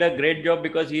 Gadre did a great job,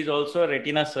 because he's also a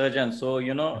retina surgeon. So,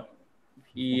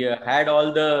 he had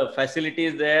all the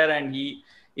facilities there, and he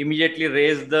immediately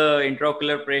raised the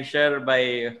intraocular pressure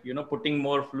by, putting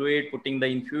more fluid, putting the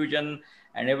infusion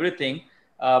and everything.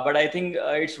 But I think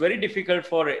it's very difficult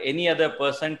for any other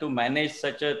person to manage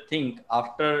such a thing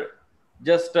after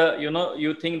just,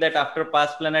 you think that after pars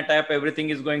plana tap,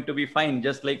 everything is going to be fine,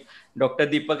 just like Dr.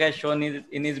 Deepak has shown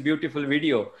in his beautiful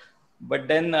video. But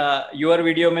then your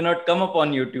video may not come up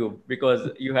on YouTube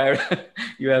because you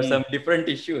have some different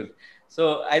issues.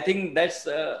 So I think that's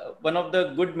one of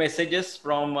the good messages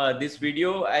from this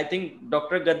video. I think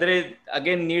Dr. Gadre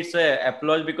again needs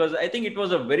applause, because I think it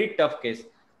was a very tough case.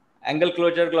 Angle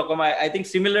closure glaucoma, I think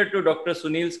similar to Dr.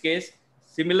 Sunil's case,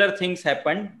 similar things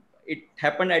happened. It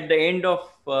happened at the end of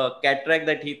cataract,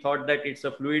 that he thought that it's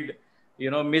a fluid,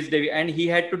 and he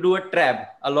had to do a trab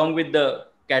along with the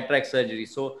cataract surgery.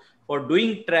 So for doing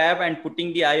trab and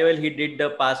putting the IOL, he did the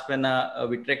pars vena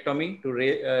vitrectomy to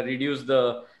reduce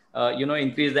the,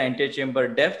 increase the anterior chamber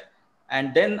depth.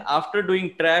 And then after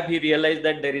doing trab, he realized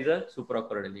that there is a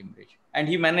suprachoroidal hemorrhage, and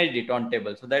he managed it on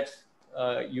table. So that's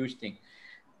a huge thing.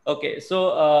 Okay, so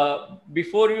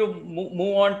before you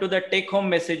move on to the take-home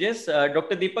messages,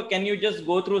 Dr. Deepak, can you just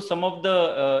go through some of the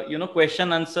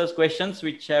questions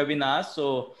which have been asked?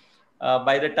 So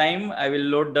by the time I will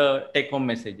load the take-home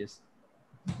messages.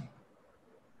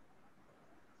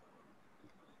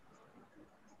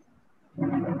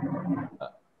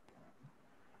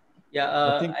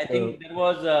 I think there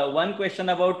was one question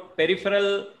about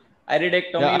peripheral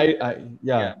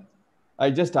iridectomy. I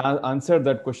just answered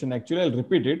that question. Actually, I'll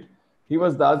repeat it.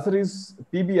 The answer is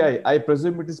PBI. I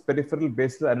presume it is peripheral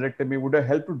basal iridectomy would have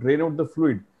helped to drain out the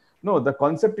fluid. No, the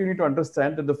concept you need to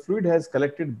understand that the fluid has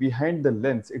collected behind the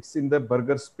lens. It's in the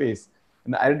Burger space.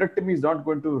 And the iridectomy is not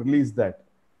going to release that.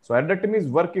 So iridectomies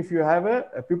work if you have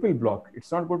a pupil block.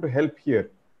 It's not going to help here.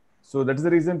 So that's the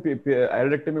reason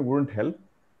iridectomy wouldn't help.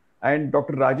 And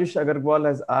Dr. Rajesh Agarwal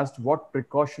has asked what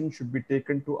precautions should be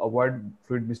taken to avoid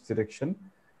fluid misdirection.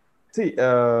 See, if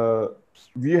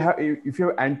you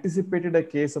have anticipated a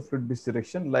case of fluid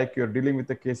misdirection, like you're dealing with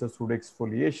a case of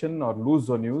pseudoexfoliation or loose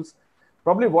zonules,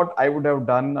 probably what I would have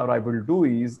done or I will do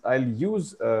is I'll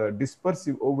use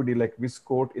dispersive OVD like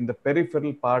Viscoat in the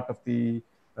peripheral part of the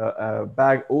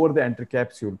bag over the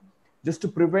antricapsule, just to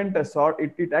prevent a sort.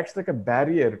 It acts like a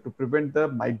barrier to prevent the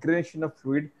migration of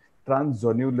fluid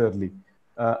transzonularly.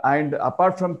 And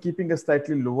apart from keeping a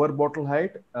slightly lower bottle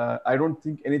height, I don't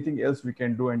think anything else we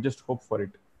can do, and just hope for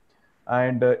it.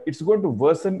 And it's going to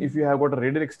worsen if you have got a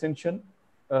radial extension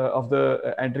of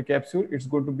the antricapsule. It's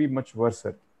going to be much worse.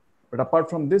 But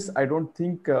apart from this, I don't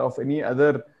think of any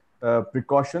other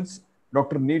precautions.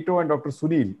 Dr. Neto and Dr.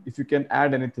 Sunil, if you can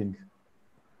add anything.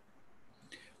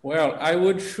 Well, I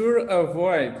would sure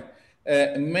avoid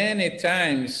many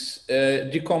times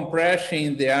decompression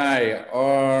in the eye,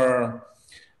 or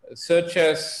such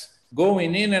as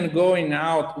going in and going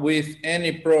out with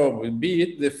any probe, be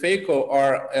it the phaco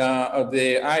or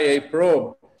the IA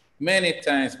probe, many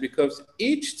times, because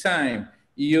each time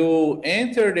you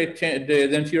enter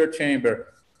the anterior chamber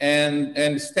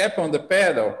and step on the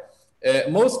pedal,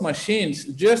 most machines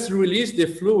just release the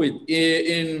fluid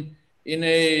in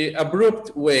a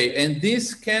abrupt way, and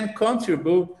this can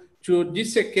contribute to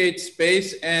desiccate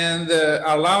space and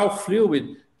allow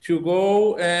fluid to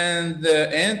go and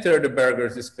enter the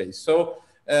Burger's space. So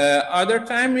other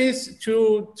time is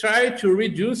to try to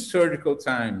reduce surgical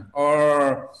time,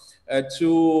 or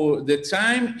to the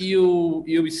time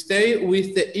you stay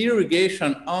with the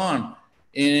irrigation on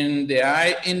in the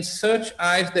eye, in such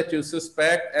eyes that you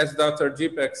suspect, as Dr.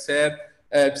 Deepak said,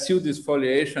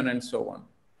 pseudoexfoliation and so on.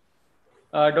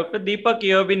 Dr. Deepak,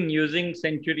 you have been using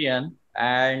Centurion,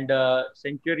 and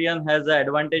Centurion has the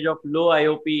advantage of low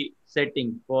IOP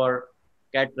setting for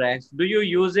cataracts. Do you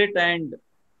use it, and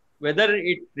whether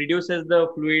it reduces the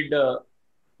fluid,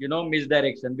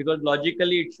 misdirection? Because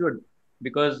logically it should,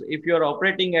 because if you are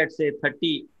operating at say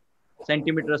 30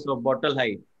 centimeters of bottle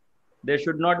height, there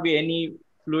should not be any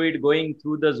fluid going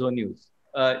through the zonules.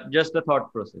 Just a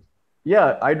thought process.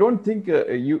 Yeah, I don't think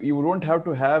you don't have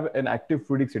to have an active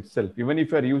fluidics itself. Even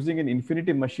if you are using an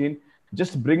infinity machine,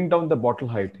 just bring down the bottle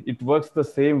height. It works the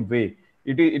same way.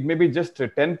 It may be just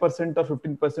 10% or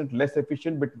 15% less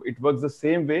efficient, but it works the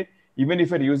same way, even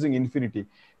if you're using infinity.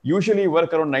 Usually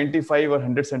work around 95 or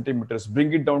 100 centimeters,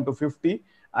 bring it down to 50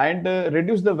 and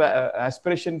reduce the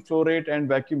aspiration flow rate and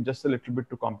vacuum just a little bit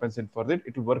to compensate for it.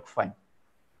 It will work fine.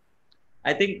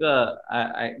 I think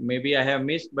maybe I have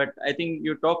missed, but I think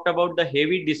you talked about the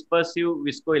heavy dispersive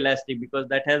viscoelastic, because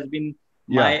that has been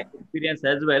my experience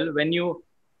as well. When you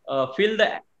feel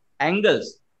the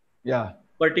angles,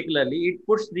 particularly, it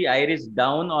puts the iris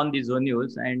down on the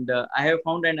zonules. And I have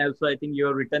found, and also I think you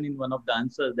have written in one of the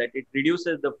answers, that it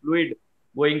reduces the fluid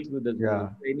going through the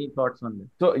zonules. Any thoughts on that?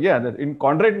 So that in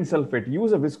chondroitin sulfate,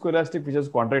 use a viscoelastic which has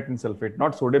chondroitin sulfate,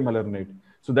 not sodium hyaluronate.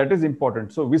 So that is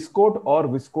important. So Viscoat or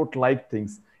Viscoat-like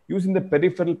things, use in the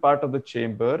peripheral part of the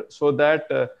chamber, so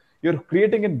that you're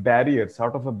creating a barrier,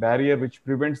 sort of a barrier which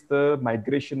prevents the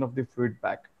migration of the fluid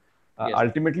back.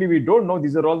 Ultimately, we don't know.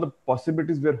 These are all the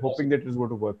possibilities we're hoping that it is going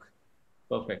to work.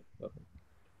 Perfect.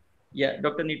 Yeah,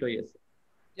 Dr. Neto, yes.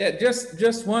 Yeah,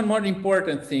 just one more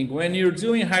important thing. When you're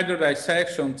doing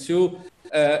hydrodissection, to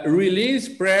release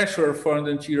pressure from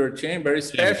the anterior chamber,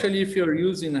 especially if you're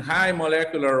using high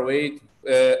molecular weight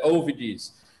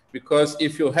OVDs, because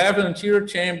if you have an anterior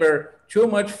chamber too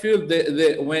much fluid,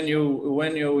 when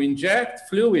you inject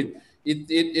fluid,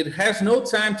 it has no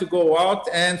time to go out,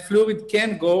 and fluid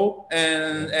can go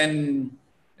and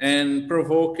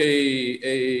provoke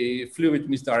a fluid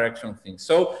misdirection thing.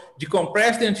 So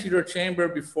decompress the anterior chamber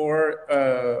before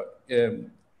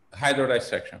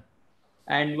hydrodissection.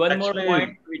 And one more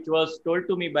point which was told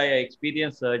to me by an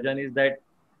experienced surgeon is that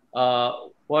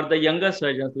for the younger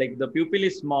surgeons, like the pupil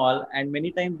is small and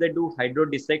many times they do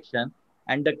hydrodissection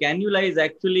and the cannula is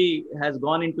actually has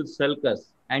gone into the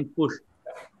sulcus and pushed.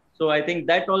 So I think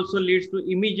that also leads to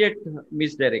immediate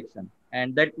misdirection.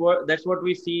 And that's what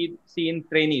we see in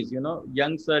trainees,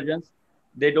 young surgeons,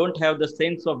 they don't have the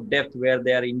sense of depth where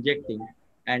they are injecting.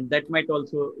 And that might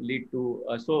also lead to,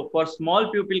 so for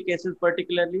small pupil cases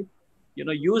particularly,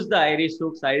 use the iris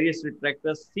hooks, iris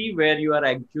retractors, see where you are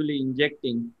actually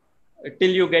injecting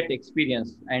till you get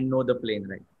experience and know the plane,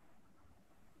 right?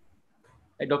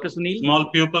 Dr. Sunil? Small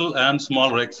pupil and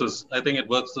small rexus. I think it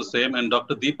works the same. And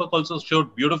Dr. Deepak also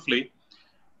showed beautifully.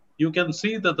 You can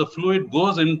see that the fluid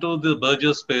goes into the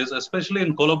Burgess space, especially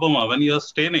in coloboma. When you are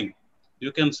staining,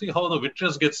 you can see how the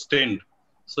vitreous gets stained.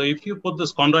 So if you put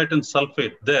this chondroitin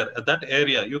sulfate there at that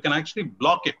area, you can actually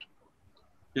block it.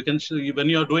 You can, when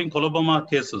you are doing coloboma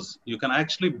cases, you can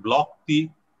actually block the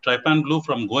trypan blue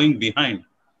from going behind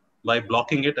by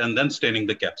blocking it and then staining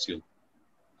the capsule.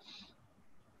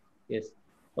 Yes.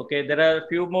 Okay, there are a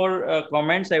few more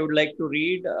comments I would like to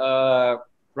read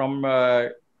from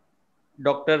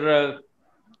Dr.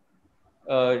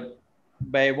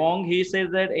 By Wong. He says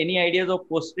that any ideas of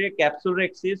posterior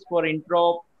capsulorhexis for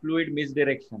intra-fluid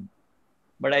misdirection.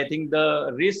 But I think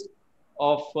the risk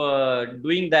of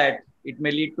doing that, it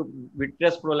may lead to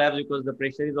vitreous prolapse because the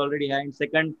pressure is already high. And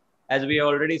second, as we have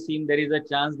already seen, there is a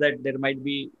chance that there might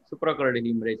be suprachoroidal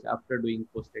hemorrhage after doing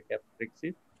posterior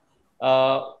capsulorhexis.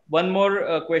 One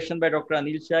more question by Dr.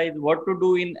 Anil Shah is what to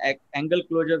do in angle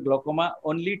closure glaucoma,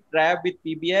 only trap with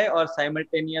PBI or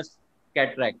simultaneous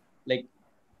cataract? Like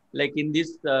in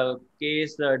this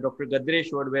case, Dr. Gadre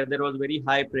showed where there was very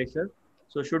high pressure.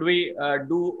 So should we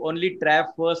do only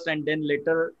trap first and then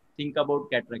later think about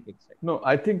cataract excision? No,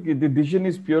 I think the decision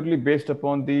is purely based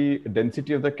upon the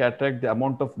density of the cataract, the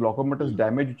amount of glaucomatous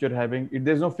damage which you're having.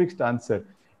 There's no fixed answer.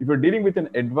 If you're dealing with an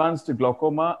advanced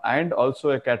glaucoma and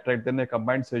also a cataract, then a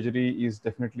combined surgery is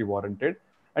definitely warranted.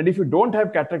 And if you don't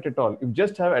have cataract at all, if you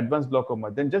just have advanced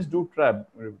glaucoma, then just do trap,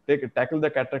 tackle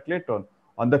the cataract later on.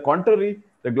 On the contrary,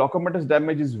 the glaucomatous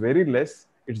damage is very less.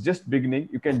 It's just beginning.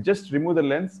 You can just remove the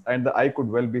lens and the eye could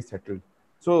well be settled.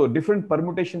 So different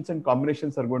permutations and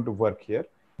combinations are going to work here.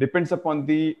 Depends upon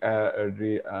the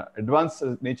advanced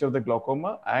nature of the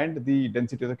glaucoma and the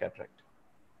density of the cataract.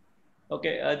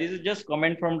 Okay, this is just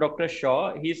comment from Dr.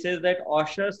 Shaw. He says that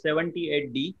Osher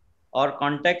 78D or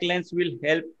contact lens will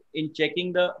help in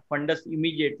checking the fundus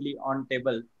immediately on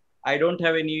table. I don't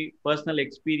have any personal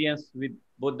experience with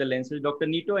both the lenses. Dr.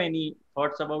 Neto, any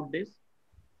thoughts about this?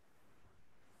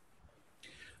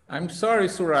 I'm sorry,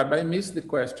 Sourabh, I missed the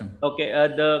question. Okay,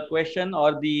 the question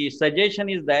or the suggestion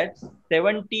is that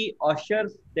 70 Osher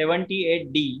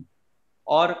 78D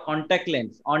or contact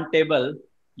lens on table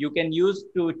you can use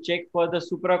to check for the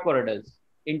suprachoroidals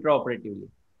intraoperatively.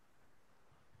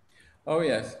 Oh,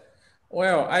 yes.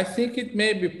 Well, I think it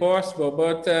may be possible,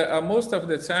 but most of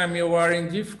the time you are in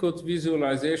difficult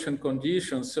visualization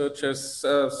conditions, such as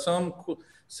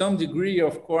some degree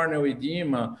of corneal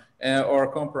edema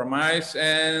or compromise,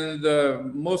 and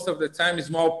most of the time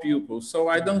small pupils. So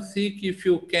I don't think if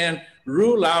you can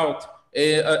rule out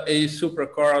a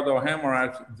suprachoroidal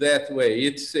hemorrhage that way.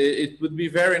 It would be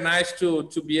very nice to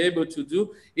be able to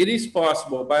do. It is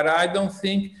possible, but I don't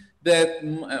think that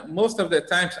most of the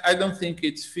times, I don't think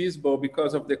it's feasible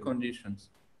because of the conditions.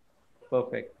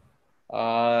 Perfect.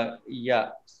 Yeah.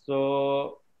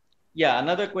 So, yeah,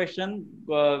 another question.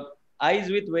 Eyes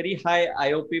with very high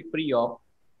IOP pre-op.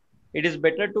 It is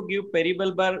better to give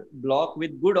peribulbar block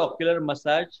with good ocular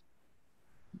massage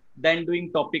than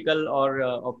doing topical or,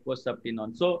 of course,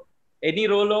 subtenon. So, any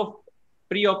role of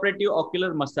preoperative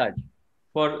ocular massage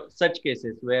for such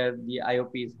cases where the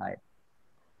IOP is high?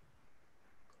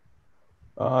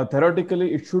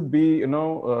 Theoretically, it should be,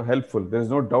 helpful. There's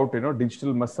no doubt,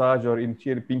 digital massage or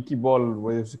interior pinky ball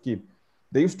where you used to keep.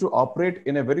 They used to operate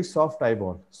in a very soft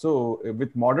eyeball. So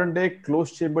with modern day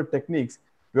closed chamber techniques,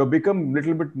 we have become a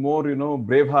little bit more,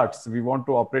 brave hearts. We want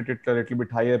to operate it a little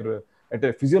bit higher at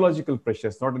a physiological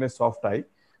pressures, not in a soft eye.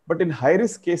 But in high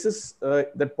risk cases,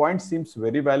 that point seems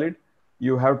very valid.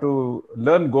 You have to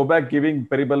go back giving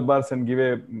peribulbars and give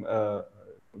a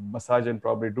massage and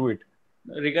probably do it.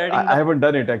 Regarding I haven't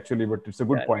done it actually, but it's a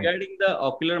good point. Regarding the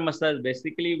ocular massage,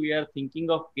 basically we are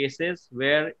thinking of cases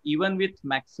where even with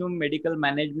maximum medical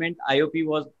management,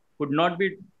 IOP could not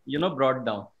be, brought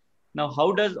down. Now,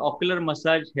 how does ocular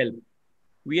massage help?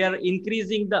 We are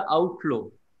increasing the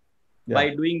outflow by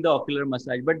doing the ocular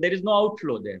massage, but there is no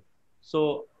outflow there.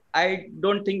 So I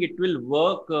don't think it will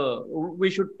work. We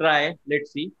should try,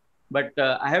 let's see. But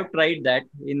I have tried that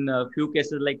in a few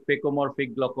cases like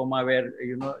phakomorphic glaucoma where,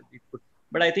 it could.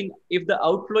 But I think if the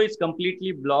outflow is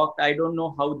completely blocked, I don't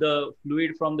know how the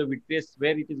fluid from the vitreous,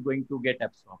 where it is going to get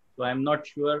absorbed. So I'm not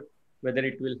sure whether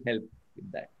it will help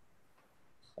with that.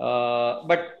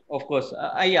 But of course,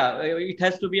 it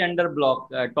has to be under block.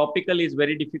 Topical is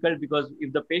very difficult because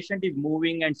if the patient is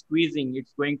moving and squeezing,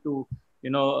 it's going to,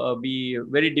 be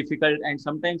very difficult. And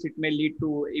sometimes it may lead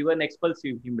to even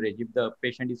expulsive hemorrhage if the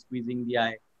patient is squeezing the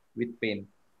eye with pain.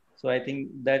 So I think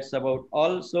that's about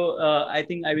all. So I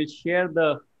think I will share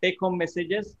the take-home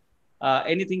messages.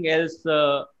 Anything else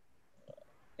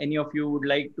any of you would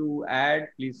like to add,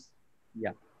 please?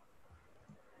 Yeah.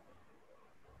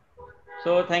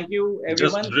 So thank you,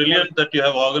 everyone. Just brilliant that you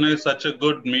have organized such a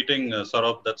good meeting,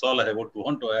 Sourabh. That's all I would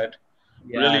want to add.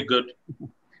 Yeah. Really good.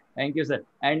 Thank you, sir.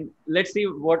 And let's see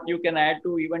what you can add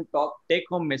to even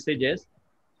take-home messages.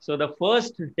 So the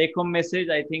first take-home message,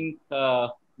 I think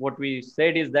what we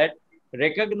said is that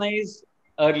recognize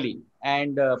early.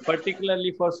 And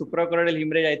particularly for suprachoroidal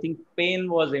hemorrhage, I think pain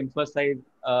was emphasized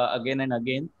again and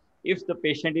again. If the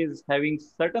patient is having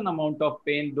certain amount of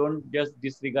pain, don't just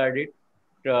disregard it.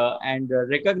 And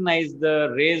recognize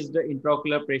the raised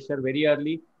intraocular pressure very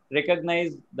early,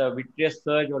 recognize the vitreous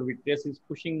surge or vitreous is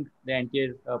pushing the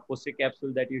anterior posterior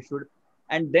capsule that you should,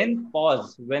 and then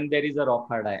pause when there is a rock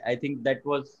hard eye. I think that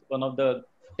was one of the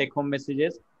take-home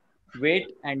messages.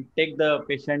 Wait and take the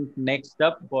patient next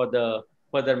up for the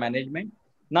further management.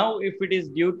 Now, if it is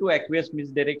due to aqueous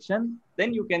misdirection,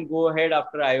 then you can go ahead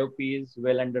after IOP is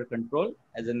well under control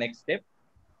as a next step.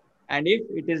 And if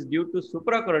it is due to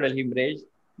suprachoroidal hemorrhage,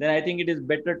 then I think it is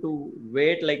better to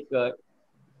wait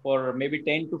for maybe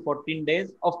 10 to 14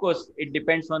 days. Of course, it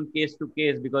depends on case to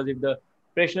case, because if the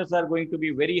pressures are going to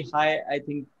be very high, I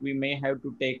think we may have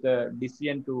to take a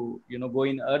decision to go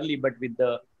in early, but with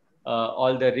the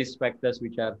all the risk factors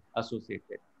which are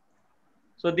associated.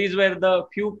 So these were the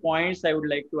few points I would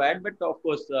like to add. But of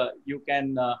course, you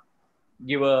can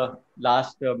give a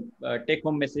last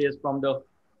take-home messages from the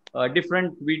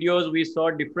different videos. We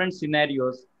saw different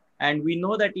scenarios, and we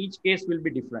know that each case will be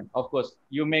different. Of course,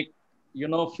 you may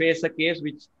face a case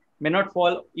which may not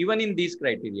fall even in these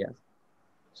criteria.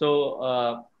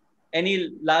 So any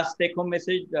last take-home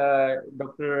message,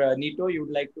 Dr. Neto, you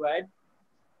would like to add?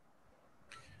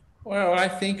 Well, I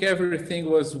think everything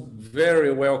was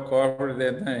very well covered,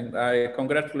 and I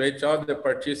congratulate all the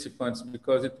participants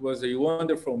because it was a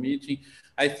wonderful meeting.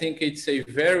 I think it's a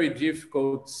very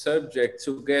difficult subject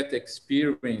to get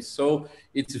experience. So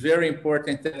it's very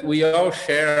important that we all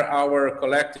share our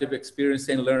collective experience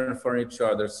and learn from each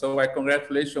other. So I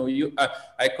congratulate you.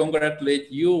 I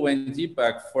congratulate you and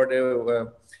Deepak for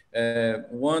the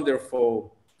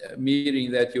wonderful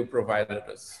meeting that you provided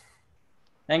us.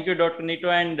 Thank you, Dr. Neto,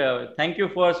 and thank you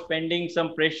for spending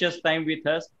some precious time with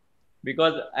us,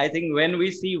 because I think when we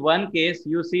see one case,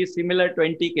 you see similar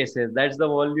 20 cases. That's the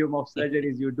volume of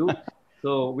surgeries you do.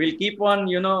 So we'll keep on,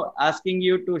 asking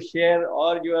you to share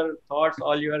all your thoughts,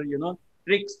 all your,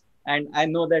 tricks. And I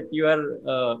know that you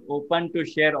are open to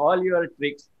share all your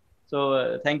tricks.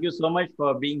 So thank you so much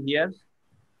for being here.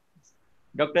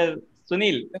 Dr.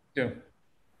 Sunil. Thank you.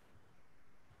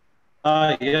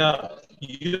 Yeah,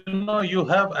 you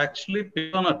have actually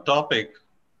picked on a topic.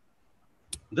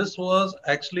 This was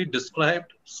actually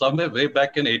described somewhere way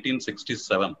back in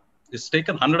 1867. It's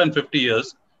taken 150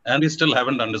 years and we still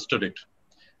haven't understood it.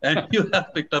 And you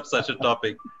have picked up such a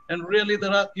topic. And really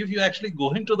if you actually go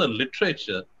into the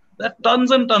literature, there are tons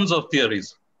and tons of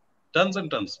theories, tons and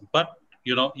tons. But,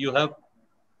 you have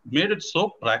made it so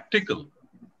practical.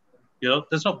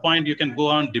 There's no point you can go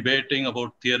on debating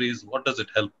about theories. What does it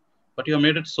help? But you have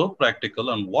made it so practical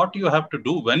on what you have to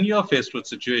do when you are faced with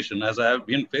situation, as I have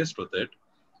been faced with it.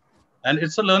 And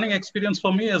it's a learning experience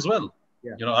for me as well.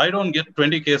 Yeah. I don't get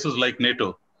 20 cases like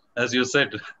Neto. As you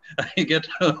said, I get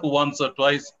once or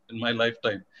twice in my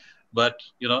lifetime. But,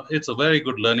 it's a very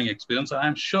good learning experience.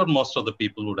 I'm sure most of the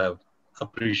people would have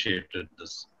appreciated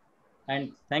this.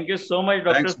 And thank you so much,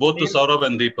 Dr. Thanks both to Sourabh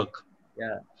and Deepak.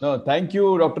 Yeah. No, thank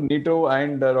you, Dr. Neto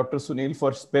and Dr. Sunil,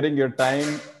 for sparing your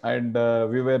time. And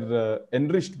we were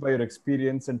enriched by your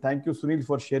experience. And thank you, Sunil,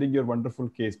 for sharing your wonderful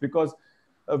case. Because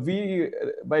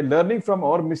by learning from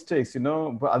our mistakes,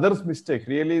 others' mistake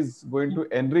really is going to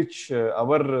enrich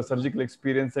our surgical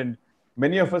experience. And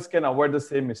many of us can avoid the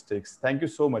same mistakes. Thank you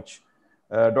so much,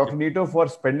 Dr. Neto, for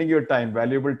spending your time,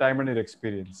 valuable time and your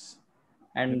experience.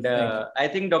 And I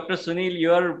think Dr.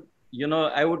 Sunil,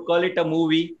 I would call it a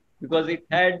movie because it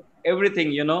had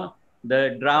everything,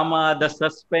 the drama, the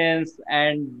suspense,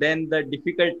 and then the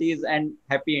difficulties and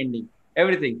happy ending,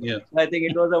 everything. Yeah. So I think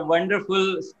it was a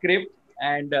wonderful script,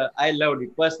 and I loved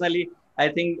it. Personally, I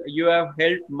think you have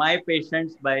helped my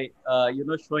patients by,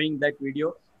 showing that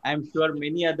video. I'm sure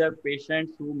many other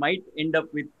patients who might end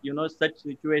up with, such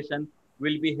situation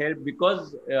will be helped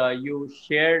because you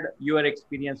shared your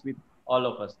experience with all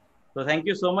of us. So thank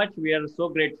you so much. We are so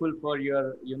grateful for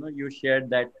your, you shared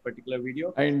that particular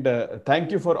video. And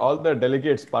thank you for all the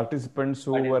delegates, participants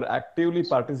who were actively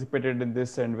participated in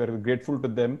this, and we're grateful to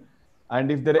them. And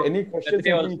if there are any questions,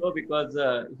 Gadre also, because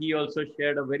he also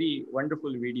shared a very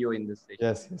wonderful video in this session.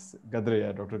 Yes, Gadre,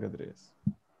 yeah, Dr. Gadre, yes.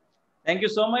 Thank you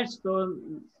so much. So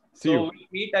we'll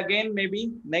meet again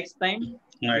maybe next time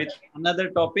with another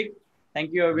topic.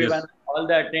 Thank you, everyone. Yes. All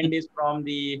the attendees from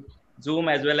the Zoom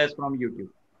as well as from YouTube.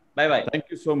 Bye-bye. Thank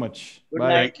you so much. Good Bye.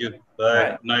 night. Thank you.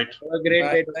 Bye. Night. Have a great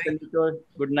day, Dr. Neto.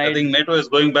 Good night. I think Neto is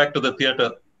going back to the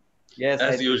theater. Yes,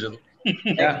 as usual.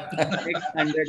 Next 100